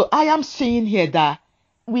 So I am saying here that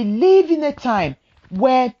we live in a time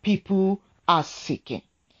where people are seeking,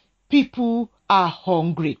 people are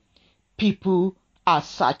hungry, people are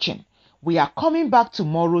searching. We are coming back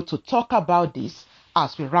tomorrow to talk about this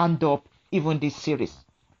as we round up even this series.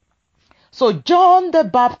 So John the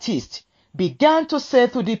Baptist began to say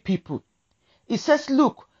to the people, he says,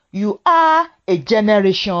 look, you are a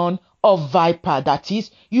generation of viper, that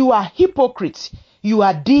is, you are hypocrites, you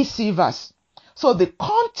are deceivers. So the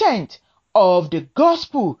content of the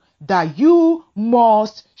gospel that you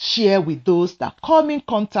must share with those that come in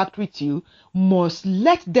contact with you must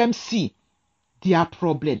let them see their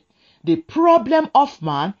problem. The problem of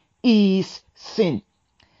man is sin.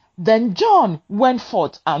 Then John went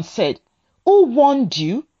forth and said, who warned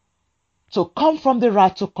you to come from the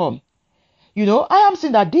wrath to come? You know, I am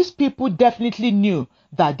saying that these people definitely knew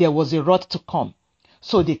that there was a wrath to come.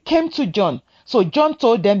 So they came to John. So John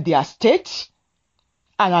told them their state,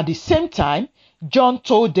 and at the same time, John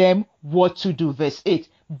told them what to do. Verse 8,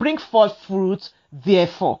 bring forth fruit,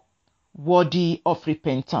 therefore, worthy of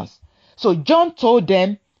repentance. So John told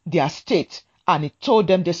them their state, and he told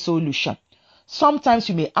them the solution. Sometimes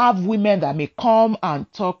you may have women that may come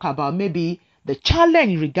and talk about maybe the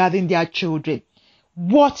challenge regarding their children.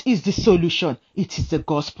 What is the solution? It is the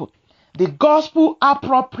gospel. The gospel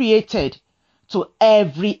appropriated to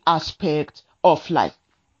every aspect of life.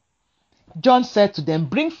 John said to them,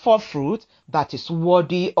 bring forth fruit that is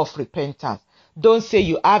worthy of repentance. Don't say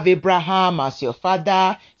you have Abraham as your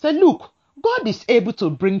father. Say, look, God is able to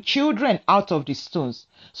bring children out of the stones.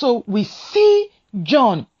 So we see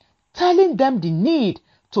John telling them the need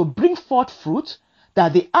to bring forth fruit,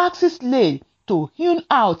 that the axe is laid to hewn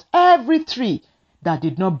out every tree that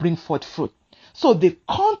did not bring forth fruit. So the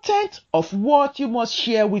content of what you must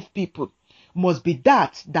share with people must be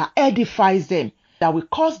that edifies them, that will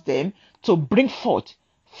cause them to bring forth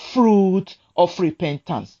fruit of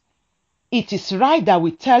repentance. It is right that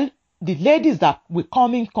we tell the ladies that we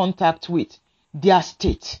come in contact with their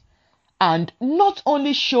state, and not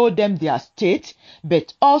only show them their state,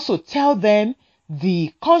 but also tell them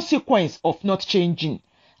the consequence of not changing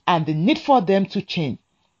and the need for them to change.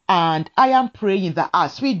 And I am praying that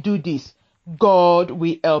as we do this, God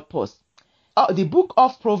will help us. The book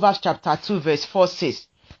of Proverbs chapter 2 verse 4 says,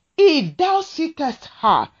 if thou seekest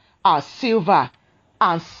her as silver,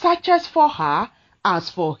 and searchest for her as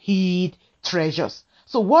for hid treasures.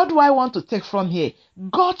 So what do I want to take from here?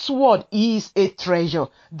 God's word is a treasure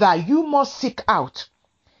that you must seek out.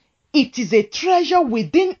 It is a treasure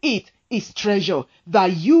within it is treasure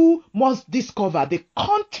that you must discover. The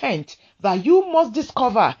content that you must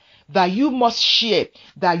discover, that you must share,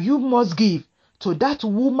 that you must give to that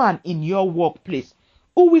woman in your workplace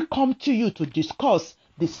who will come to you to discuss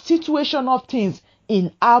the situation of things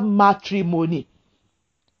in our matrimony.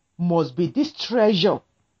 Must be this treasure,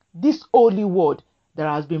 this holy word that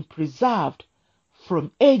has been preserved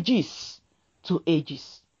from ages to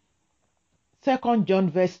ages. 2 John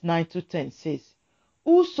verse 9 to 10 says,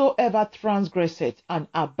 whosoever transgresseth and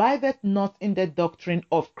abideth not in the doctrine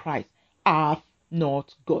of Christ hath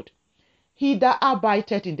not God. He that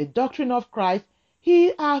abideth in the doctrine of Christ,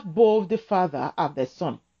 he hath both the Father and the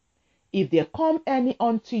Son. If there come any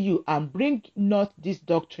unto you and bring not this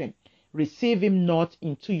doctrine, receive him not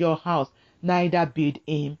into your house, neither bid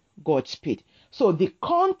him Godspeed. So the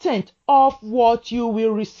content of what you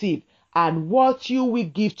will receive and what you will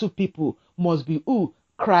give to people must be who?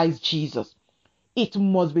 Christ Jesus. It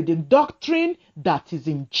must be the doctrine that is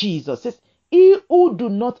in Jesus. It says, he who do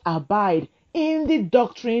not abide in the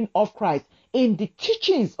doctrine of Christ, in the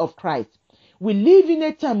teachings of Christ. We live in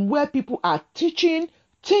a time where people are teaching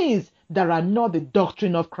things that are not the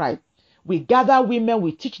doctrine of Christ. We gather women,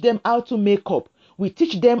 we teach them how to make up. We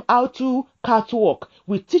teach them how to catwalk.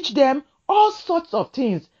 We teach them all sorts of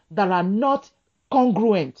things that are not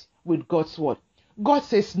congruent with God's word. God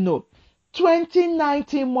says no.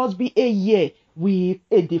 2019 must be a year with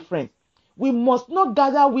a difference. We must not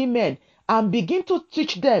gather women and begin to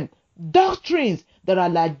teach them doctrines that are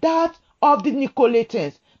like that of the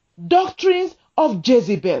Nicolaitans, doctrines of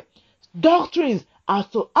Jezebel, doctrines as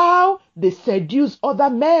to how they seduce other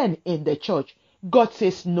men in the church. God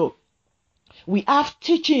says no. We have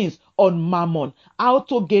teachings on mammon, how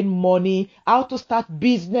to gain money, how to start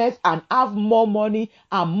business and have more money,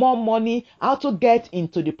 how to get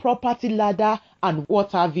into the property ladder and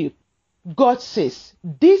what have you. God says,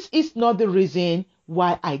 this is not the reason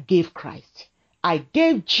why I gave Christ. I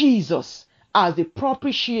gave Jesus as the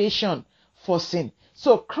propitiation for sin.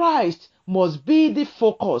 So Christ must be the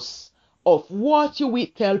focus of what you will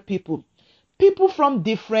tell people. People from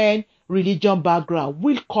different religion background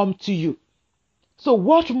will come to you. So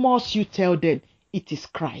what must you tell them? It is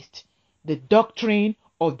Christ, the doctrine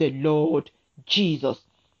of the Lord Jesus.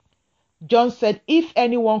 John said, if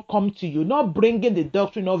anyone come to you not bringing the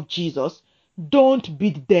doctrine of Jesus, don't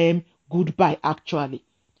bid them goodbye actually.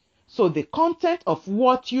 So the content of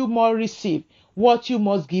what you must receive, what you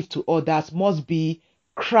must give to others must be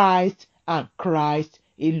Christ and Christ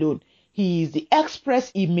alone. He is the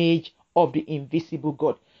express image of the invisible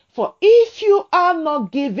God. For if you are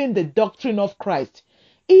not giving the doctrine of Christ,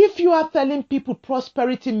 if you are telling people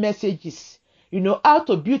prosperity messages, how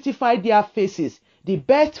to beautify their faces, the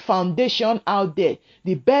best foundation out there,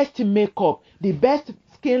 the best makeup, the best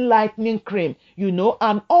skin lightening cream,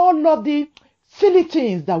 and all of the silly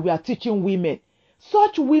things that we are teaching women.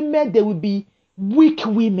 Such women, they will be weak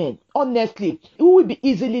women, honestly, who will be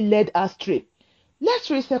easily led astray.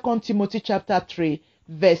 Let's read 2 Timothy chapter 3,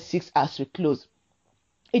 verse 6 as we close.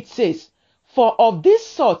 It says, for of this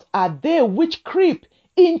sort are they which creep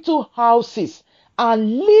into houses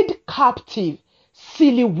and lead captive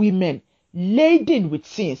silly women, laden with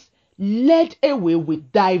sins, led away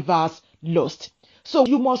with diverse lusts. So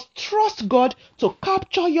you must trust God to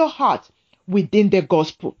capture your heart within the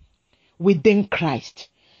gospel, within Christ.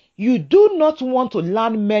 You do not want to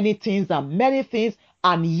learn many things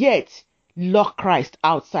and yet lock Christ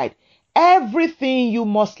outside. Everything you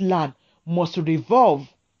must learn must revolve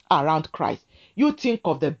around Christ. You think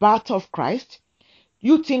of the birth of Christ.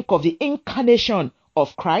 You think of the incarnation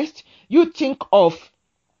of Christ. You think of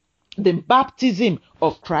the baptism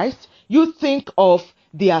of Christ. You think of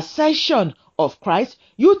the ascension of Christ.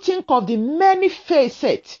 You think of the many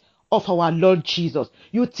facets of our Lord Jesus.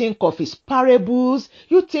 You think of his parables.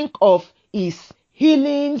 You think of his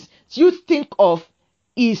healings. You think of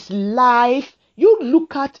his life. You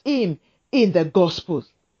look at him in the Gospels.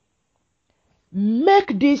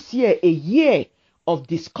 Make this year a year of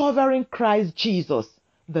discovering Christ Jesus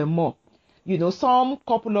the more. Some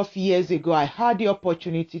couple of years ago, I had the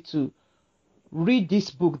opportunity to read this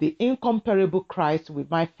book, The Incomparable Christ, with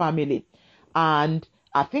my family. And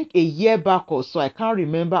I think a year back or so, I can't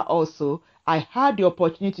remember also, I had the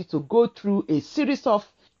opportunity to go through a series of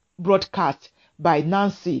broadcasts by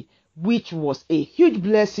Nancy, which was a huge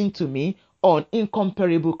blessing to me on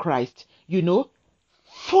Incomparable Christ.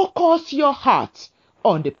 Focus your heart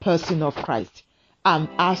on the person of Christ. And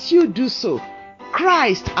as you do so,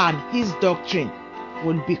 Christ and his doctrine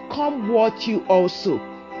will become what you also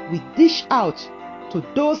will dish out to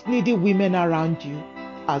those needy women around you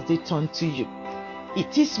as they turn to you.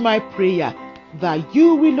 It is my prayer that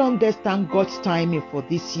you will understand God's timing for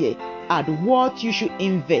this year and what you should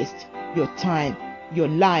invest your time, your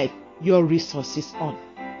life, your resources on.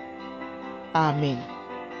 Amen.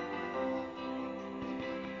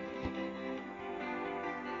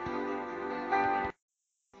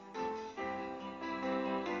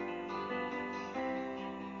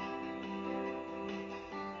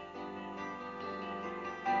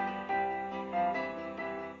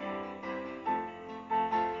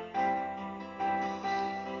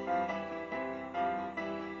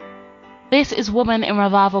 This is Woman in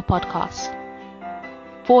Revival podcast.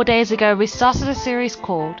 4 days ago, we started a series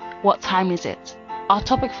called What Time Is It? Our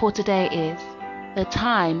topic for today is the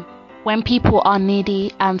time when people are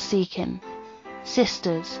needy and seeking.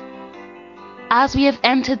 Sisters, as we have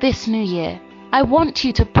entered this new year, I want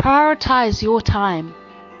you to prioritize your time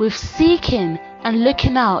with seeking and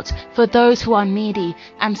looking out for those who are needy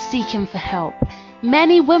and seeking for help.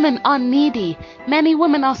 Many women are needy. Many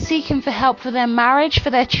women are seeking for help for their marriage,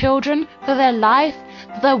 for their children, for their life,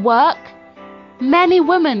 for their work. Many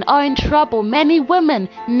women are in trouble. Many women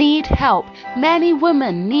need help. Many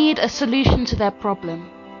women need a solution to their problem.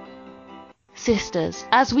 Sisters,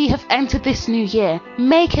 as we have entered this new year,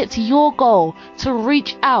 make it your goal to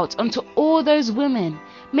reach out unto all those women.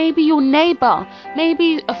 Maybe your neighbor,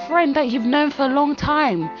 maybe a friend that you've known for a long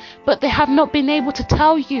time, but they have not been able to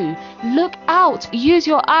tell you. Look out, use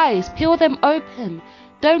your eyes, peel them open.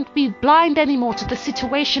 Don't be blind anymore to the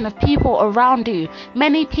situation of people around you.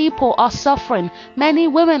 Many people are suffering. Many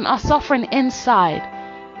women are suffering inside.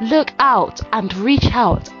 Look out and reach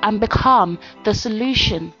out and become the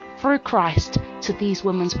solution through Christ to these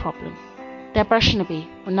women's problem. Deborah Shinabi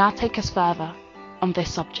will now take us further on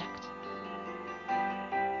this subject.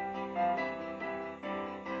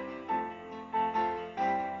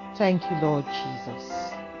 Thank you, Lord Jesus,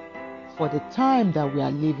 for the time that we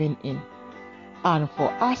are living in and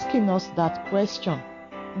for asking us that question,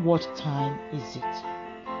 what time is it?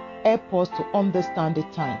 Help us to understand the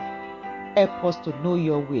time. Help us to know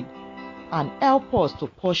your will and help us to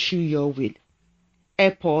pursue your will.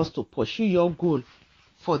 Help us to pursue your goal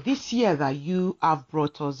for this year that you have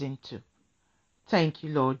brought us into. Thank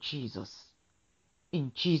you, Lord Jesus.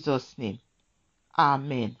 In Jesus' name,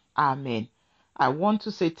 amen. Amen. I want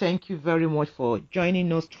to say thank you very much for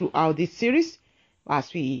joining us throughout this series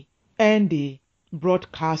as we end the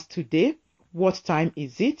broadcast today. What time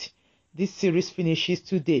is it? This series finishes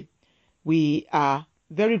today. We are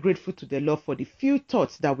very grateful to the Lord for the few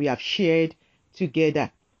thoughts that we have shared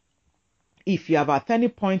together. If you have at any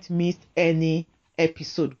point missed any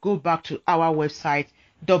episode, go back to our website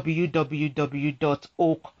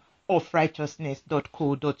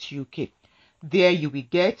www.oakofrighteousness.co.uk. There you will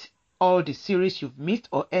get all the series you've missed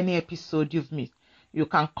or any episode you've missed. You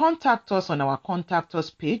can contact us on our contact us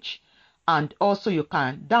page, and also you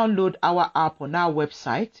can download our app on our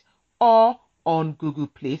website or on Google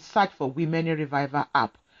Play. Search for Women in Revival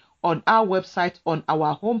app. On our website, on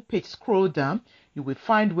our homepage, scroll down, you will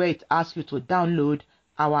find where it asks you to download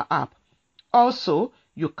our app. Also,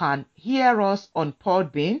 you can hear us on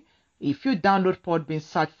Podbean. If you download Podbean,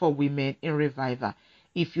 search for Women in Revival.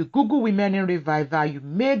 If you Google Women in Revival, you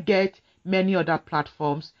may get many other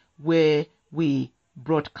platforms where we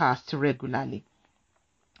broadcast regularly.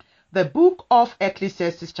 The book of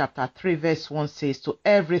Ecclesiastes chapter 3 verse 1 says, to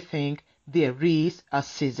everything there is a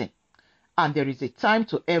season, and there is a time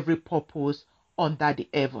to every purpose under the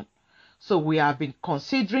heaven. So we have been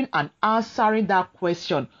considering and answering that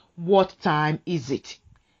question, what time is it?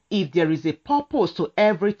 If there is a purpose to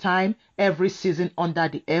every time, every season under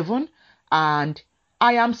the heaven, and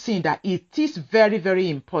I am saying that it is very, very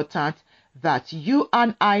important that you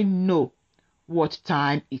and I know what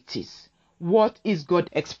time it is. What is God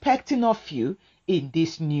expecting of you in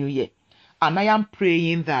this new year? And I am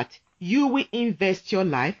praying that you will invest your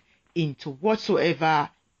life into whatsoever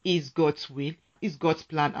is God's will, is God's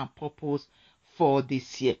plan and purpose for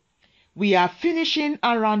this year. We are finishing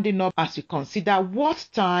and rounding up as we consider what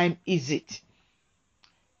time is it.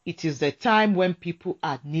 It is the time when people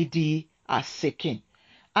are needy, are seeking.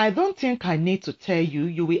 I don't think I need to tell you,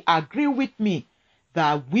 you will agree with me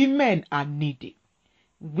that women are needy.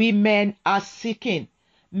 Women are seeking.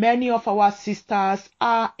 Many of our sisters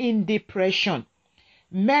are in depression.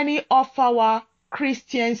 Many of our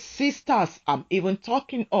Christian sisters, I'm even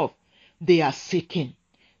talking of, they are seeking.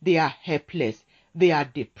 They are helpless. They are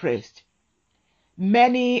depressed.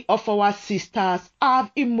 Many of our sisters have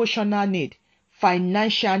emotional need,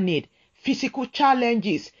 financial need, physical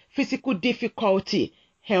challenges, physical difficulty,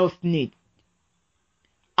 health need.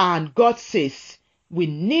 And God says we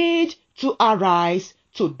need to arise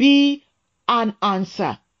to be an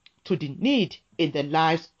answer to the need in the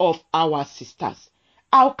lives of our sisters.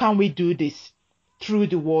 How can we do this? Through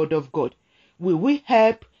the word of God. We will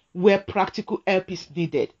help where practical help is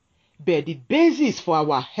needed. But the basis for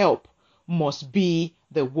our help must be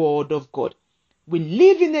the word of God. We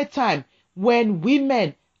live in a time when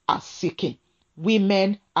women are seeking.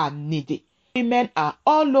 Women are needy. Women are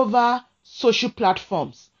all over social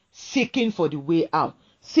platforms seeking for the way out,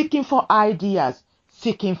 seeking for ideas,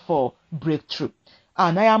 seeking for breakthrough.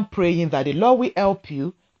 And I am praying that the Lord will help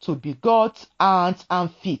you to be God's hands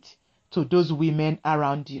and feet to those women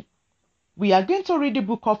around you. We are going to read the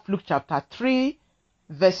book of Luke chapter 3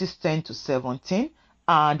 verses 10 to 17,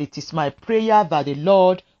 and it is my prayer that the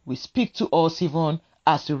Lord will speak to us even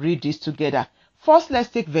as we read this together. First, let's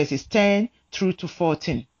take verses 10 through to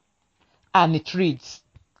 14. And it reads,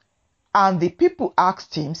 And the people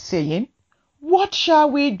asked him, saying, What shall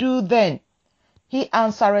we do then? He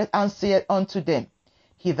answered and said unto them,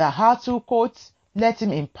 He that hath 2 coats, let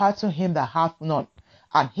him impart to him that hath none,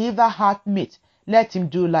 and he that hath meat, let him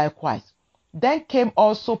do likewise. Then came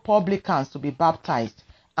also publicans to be baptized,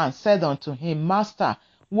 and said unto him, Master,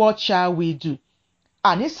 what shall we do?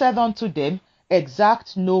 And he said unto them,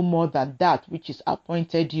 Exact no more than that which is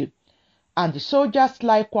appointed you. And the soldiers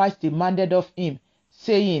likewise demanded of him,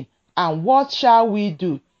 saying, And what shall we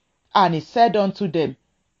do? And he said unto them,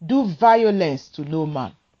 Do violence to no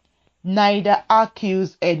man, neither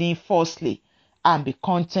accuse any falsely, and be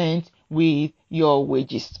content with your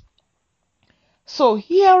wages. So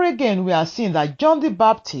here again we are seeing that John the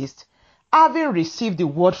Baptist, having received the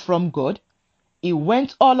word from God, he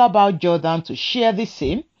went all about Jordan to share the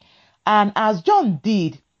same. And as John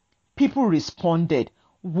did, people responded,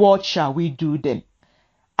 What shall we do then?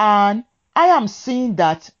 And I am seeing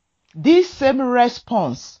that this same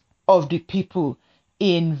response of the people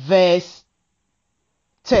in verse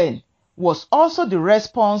 10 was also the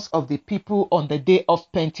response of the people on the day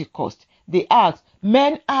of Pentecost. They asked,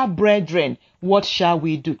 "Men are brethren, what shall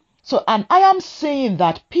we do?" So, and I am saying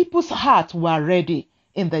that people's hearts were ready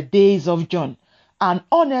in the days of John. And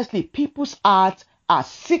honestly, people's hearts are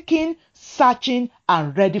seeking, searching,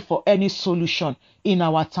 and ready for any solution in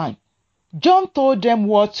our time. John told them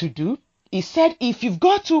what to do. He said, if you've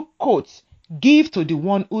got 2 coats, give to the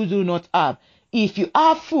one who do not have. If you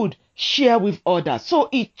have food, share with others. So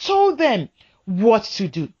he told them what to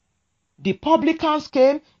do. The publicans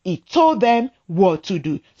came, he told them what to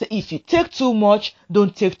do. So if you take too much,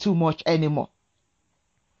 don't take too much anymore.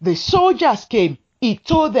 The soldiers came, he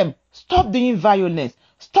told them, stop doing violence,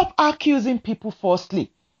 stop accusing people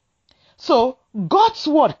falsely. So God's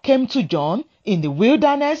word came to John in the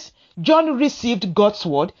wilderness. John received God's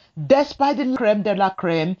word despite the crème de la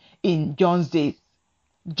crème in John's days.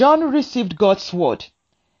 John received God's word.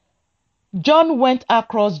 John went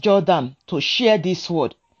across Jordan to share this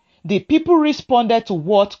word. The people responded to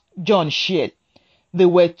what John shared. They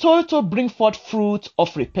were told to bring forth fruit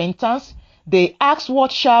of repentance. They asked,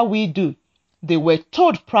 what shall we do? They were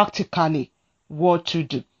told practically what to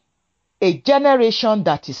do. A generation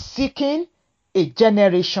that is seeking, a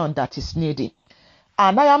generation that is needy.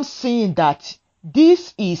 And I am seeing that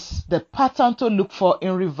this is the pattern to look for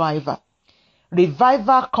in revival.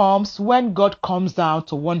 Revival comes when God comes down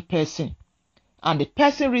to one person, and the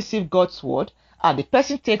person receives God's word, and the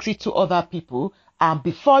person takes it to other people, and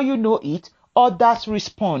before you know it, others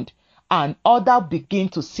respond, and others begin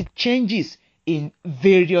to seek changes in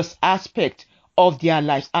various aspects of their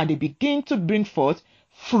lives, and they begin to bring forth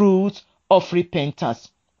fruit of repentance.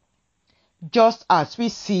 Just as we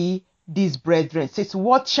see these brethren says,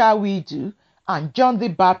 what shall we do? And John the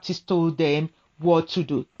Baptist told them what to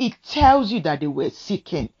do. It tells you that they were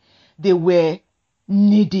seeking. They were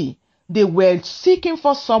needy. They were seeking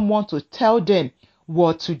for someone to tell them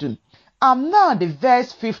what to do. And now the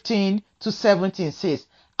verse 15 to 17 says,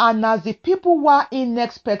 and as the people were in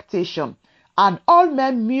expectation, and all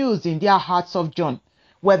men mused in their hearts of John,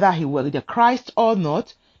 whether he were the Christ or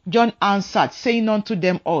not, John answered, saying unto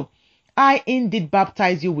them all, I indeed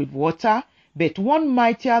baptize you with water, but one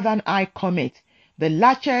mightier than I cometh, the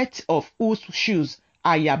latchet of whose shoes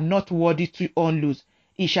I am not worthy to unloose.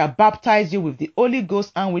 He shall baptize you with the Holy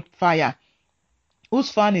Ghost and with fire,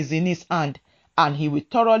 whose fan is in his hand, and he will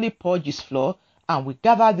thoroughly purge his floor, and will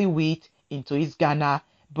gather the wheat into his garner,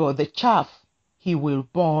 but the chaff he will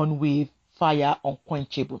burn with fire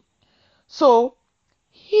unquenchable. So,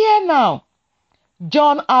 here now,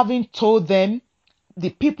 John having told them, the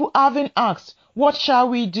people having asked, what shall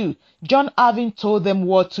we do? John having told them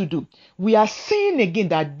what to do. We are seeing again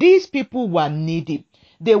that these people were needy.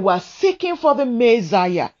 They were seeking for the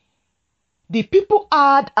Messiah. The people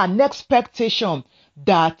had an expectation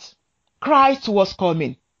that Christ was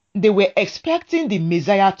coming. They were expecting the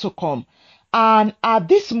Messiah to come. And at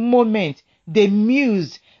this moment, they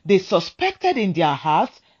mused, they suspected in their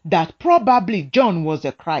hearts that probably John was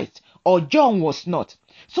the Christ or John was not.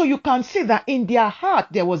 So you can see that in their heart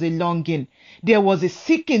there was a longing, there was a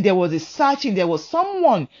seeking, there was a searching, there was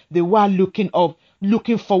someone they were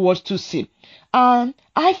looking forward to see. And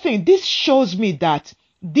I think this shows me that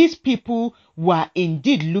these people were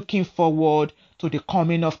indeed looking forward to the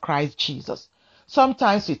coming of Christ Jesus.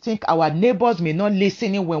 Sometimes we think our neighbors may not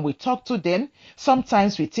listen when we talk to them.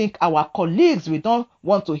 Sometimes we think our colleagues, we don't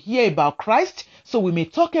want to hear about Christ, so we may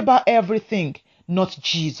talk about everything, not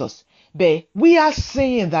Jesus. But we are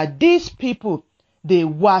saying that these people, they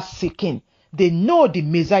were seeking. They know the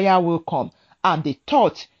Messiah will come, and they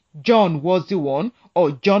thought John was the one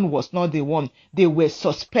or John was not the one. They were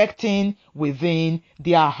suspecting within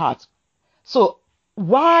their heart. So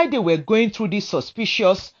why they were going through this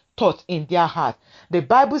suspicious thought in their heart, the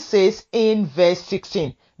Bible says in verse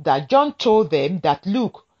 16 that John told them that,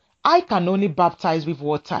 look, I can only baptize with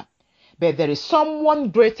water, but there is someone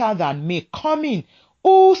greater than me coming,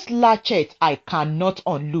 whose latchet I cannot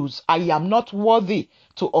unloose. I am not worthy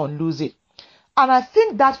to unloose it. And I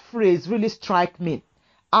think that phrase really struck me.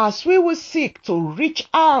 As we will seek to reach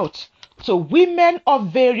out to women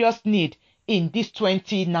of various need in this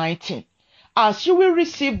 2019, as you will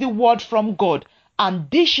receive the word from God and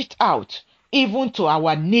dish it out, even to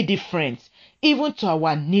our needy friends, even to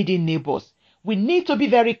our needy neighbors, we need to be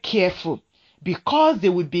very careful, because they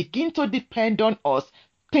will begin to depend on us,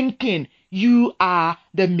 thinking you are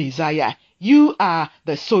the Messiah, you are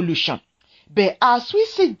the solution. But as we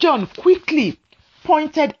see, John quickly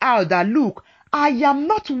pointed out that, look, I am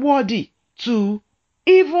not worthy to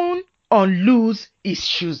even unloose his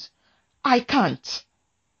shoes. I can't.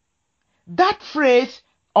 That phrase,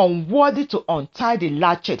 unworthy to untie the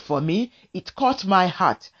latchet, for me, it caught my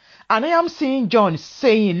heart. And I am seeing John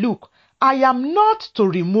saying, look, I am not to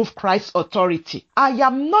remove Christ's authority. I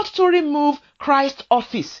am not to remove Christ's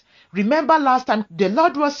office. Remember last time the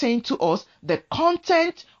Lord was saying to us, the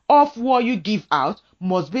content of what you give out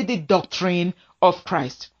must be the doctrine of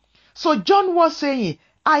Christ. So John was saying,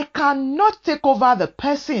 I cannot take over the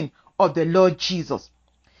person of the Lord Jesus.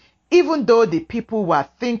 Even though the people were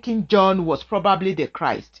thinking John was probably the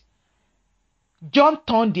Christ, John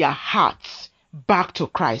turned their hearts back to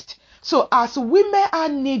Christ. So as women are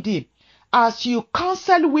needy, as you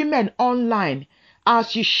counsel women online,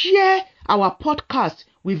 as you share our podcast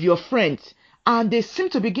with your friends, and they seem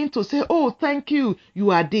to begin to say, oh, thank you,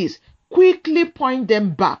 you are this, quickly point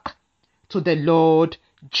them back to the Lord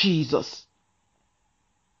Jesus.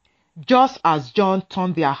 Just as John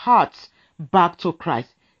turned their hearts back to Christ,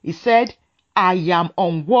 he said, I am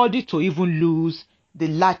unworthy to even lose the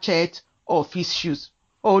latchet of his shoes.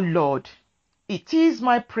 Oh Lord, it is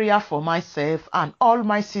my prayer for myself and all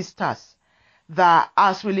my sisters that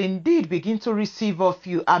as we'll indeed begin to receive of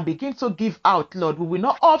you and begin to give out, Lord, we will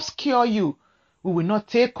not obscure you. We will not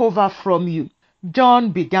take over from you.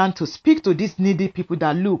 John began to speak to these needy people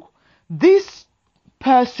that, look, this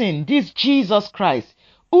person, this Jesus Christ,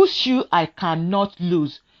 whose shoe I cannot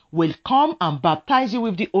lose, will come and baptize you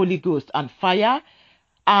with the Holy Ghost and fire.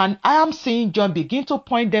 And I am seeing John begin to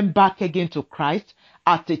point them back again to Christ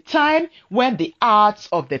at the time when the hearts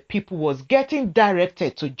of the people was getting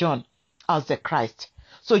directed to John as the Christ.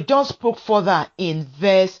 So John spoke further in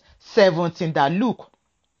verse 17 that, look,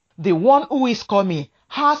 the one who is coming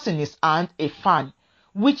has in his hand a fan,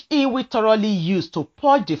 which he will thoroughly use to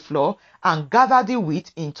purge the floor and gather the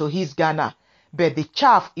wheat into his garner, but the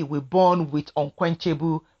chaff he will burn with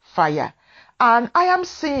unquenchable fire. And I am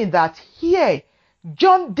saying that here,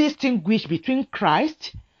 John distinguished between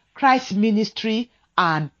Christ's ministry,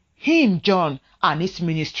 and him, John, and his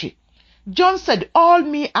ministry. John said, all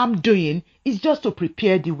me I'm doing is just to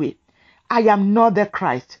prepare the way. I am not the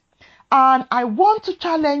Christ. And I want to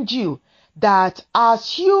challenge you that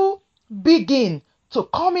as you begin to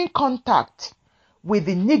come in contact with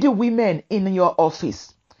the needy women in your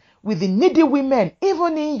office, with the needy women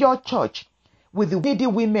even in your church, with the needy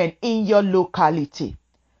women in your locality,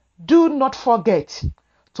 do not forget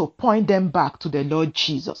to point them back to the Lord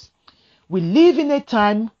Jesus. We live in a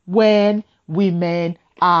time when women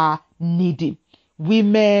are needy.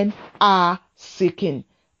 Women are seeking.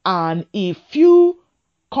 And if you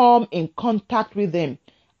come in contact with them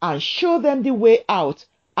and show them the way out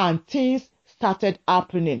and things started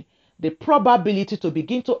happening, the probability to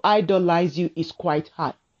begin to idolize you is quite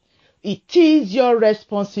high. It is your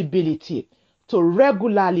responsibility to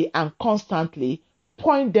regularly and constantly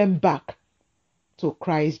point them back to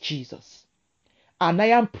Christ Jesus. And I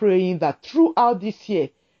am praying that throughout this year,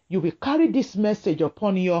 you will carry this message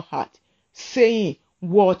upon your heart, saying,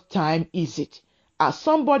 what time is it? As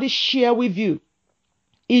somebody share with you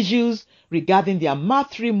issues regarding their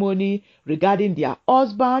matrimony, regarding their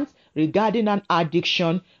husbands, regarding an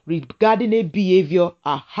addiction, regarding a behavior,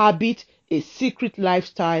 a habit, a secret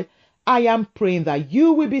lifestyle, I am praying that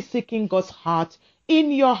you will be seeking God's heart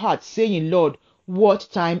in your heart, saying, Lord, what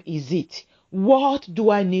time is it? What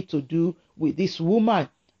do I need to do with this woman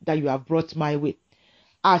that you have brought my way?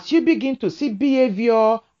 As you begin to see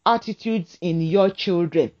behavior, attitudes in your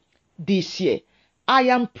children this year, I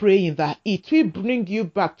am praying that it will bring you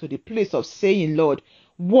back to the place of saying, Lord,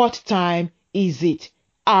 what time is it?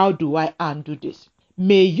 How do I undo this?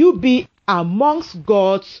 May you be amongst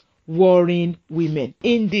God's warring women.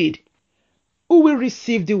 Indeed, who will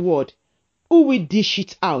receive the word, who will dish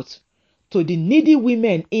it out to the needy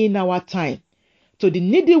women in our time, to the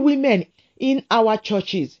needy women in our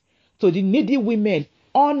churches, to the needy women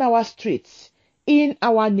on our streets, in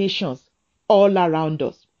our nations, all around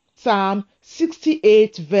us. Psalm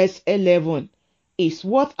 68 verse 11 is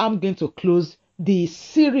what I'm going to close this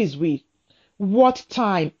series with. What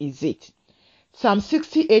time is it? Psalm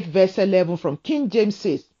 68 verse 11 from King James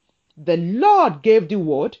says, the Lord gave the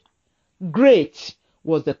word, great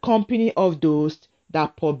was the company of those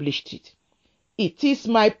that published it. It is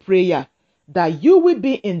my prayer that you will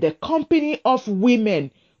be in the company of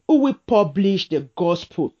women who will publish the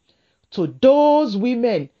gospel to those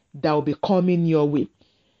women that will be coming your way.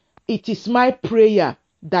 It is my prayer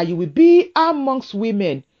that you will be amongst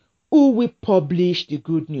women who will publish the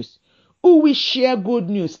good news, who will share good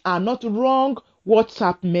news and not wrong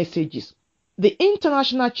WhatsApp messages. The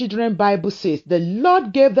International Children Bible says, the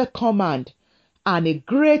Lord gave the command, and a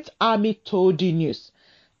great army told the news.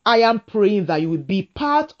 I am praying that you will be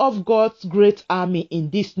part of God's great army in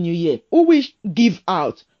this new year, who will give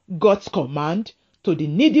out God's command to the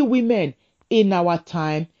needy women in our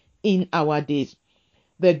time, in our days.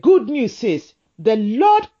 The good news says the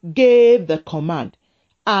Lord gave the command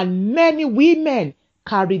and many women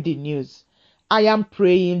carried the news. I am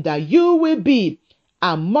praying that you will be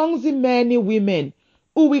amongst the many women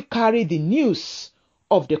who will carry the news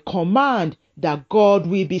of the command that God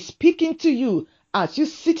will be speaking to you as you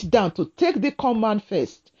sit down to take the command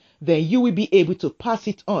first. Then you will be able to pass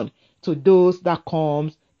it on to those that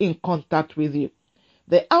comes in contact with you.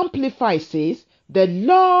 The Amplified says, the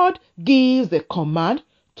Lord gives the command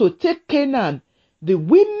to take Canaan. The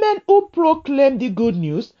women who proclaim the good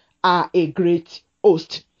news are a great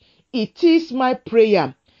host. It is my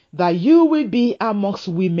prayer that you will be amongst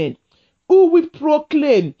women who will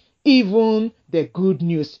proclaim even the good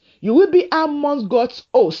news. You will be amongst God's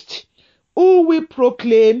host who will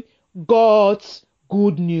proclaim God's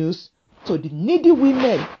good news to the needy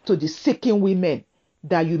women, to the seeking women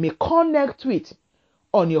that you may connect with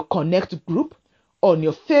on your Connect group, on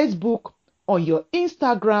your Facebook, on your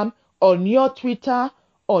Instagram, on your Twitter,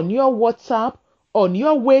 on your WhatsApp, on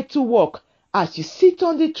your way to work, as you sit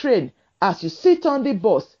on the train, as you sit on the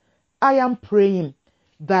bus. I am praying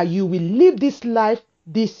that you will live this life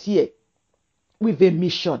this year with a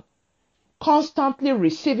mission, constantly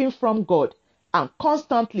receiving from God and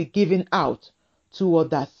constantly giving out to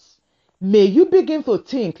others. May you begin to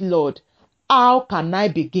think, Lord, how can I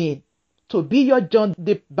begin to be your John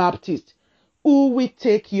the Baptist who will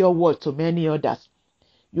take your word to many others?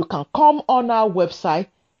 You can come on our website,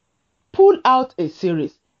 pull out a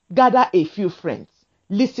series, gather a few friends,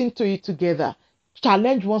 listen to it together,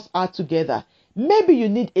 challenge ones out together. Maybe you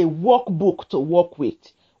need a workbook to work with.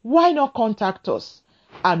 Why not contact us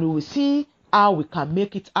and we will see how we can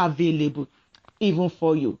make it available even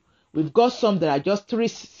for you. We've got some that are just 3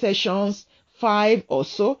 sessions, 5 or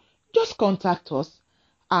so. Just contact us,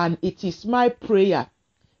 and it is my prayer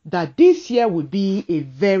that this year will be a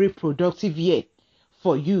very productive year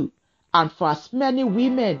for you and for as many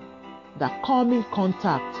women that come in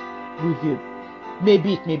contact with you.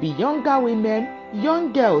 Maybe it may be younger women,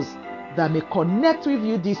 young girls that may connect with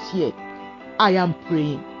you this year. I am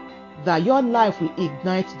praying that your life will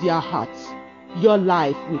ignite their hearts. Your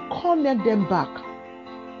life will connect them back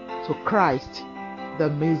to Christ, the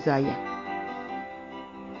Messiah.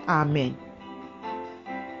 Amen.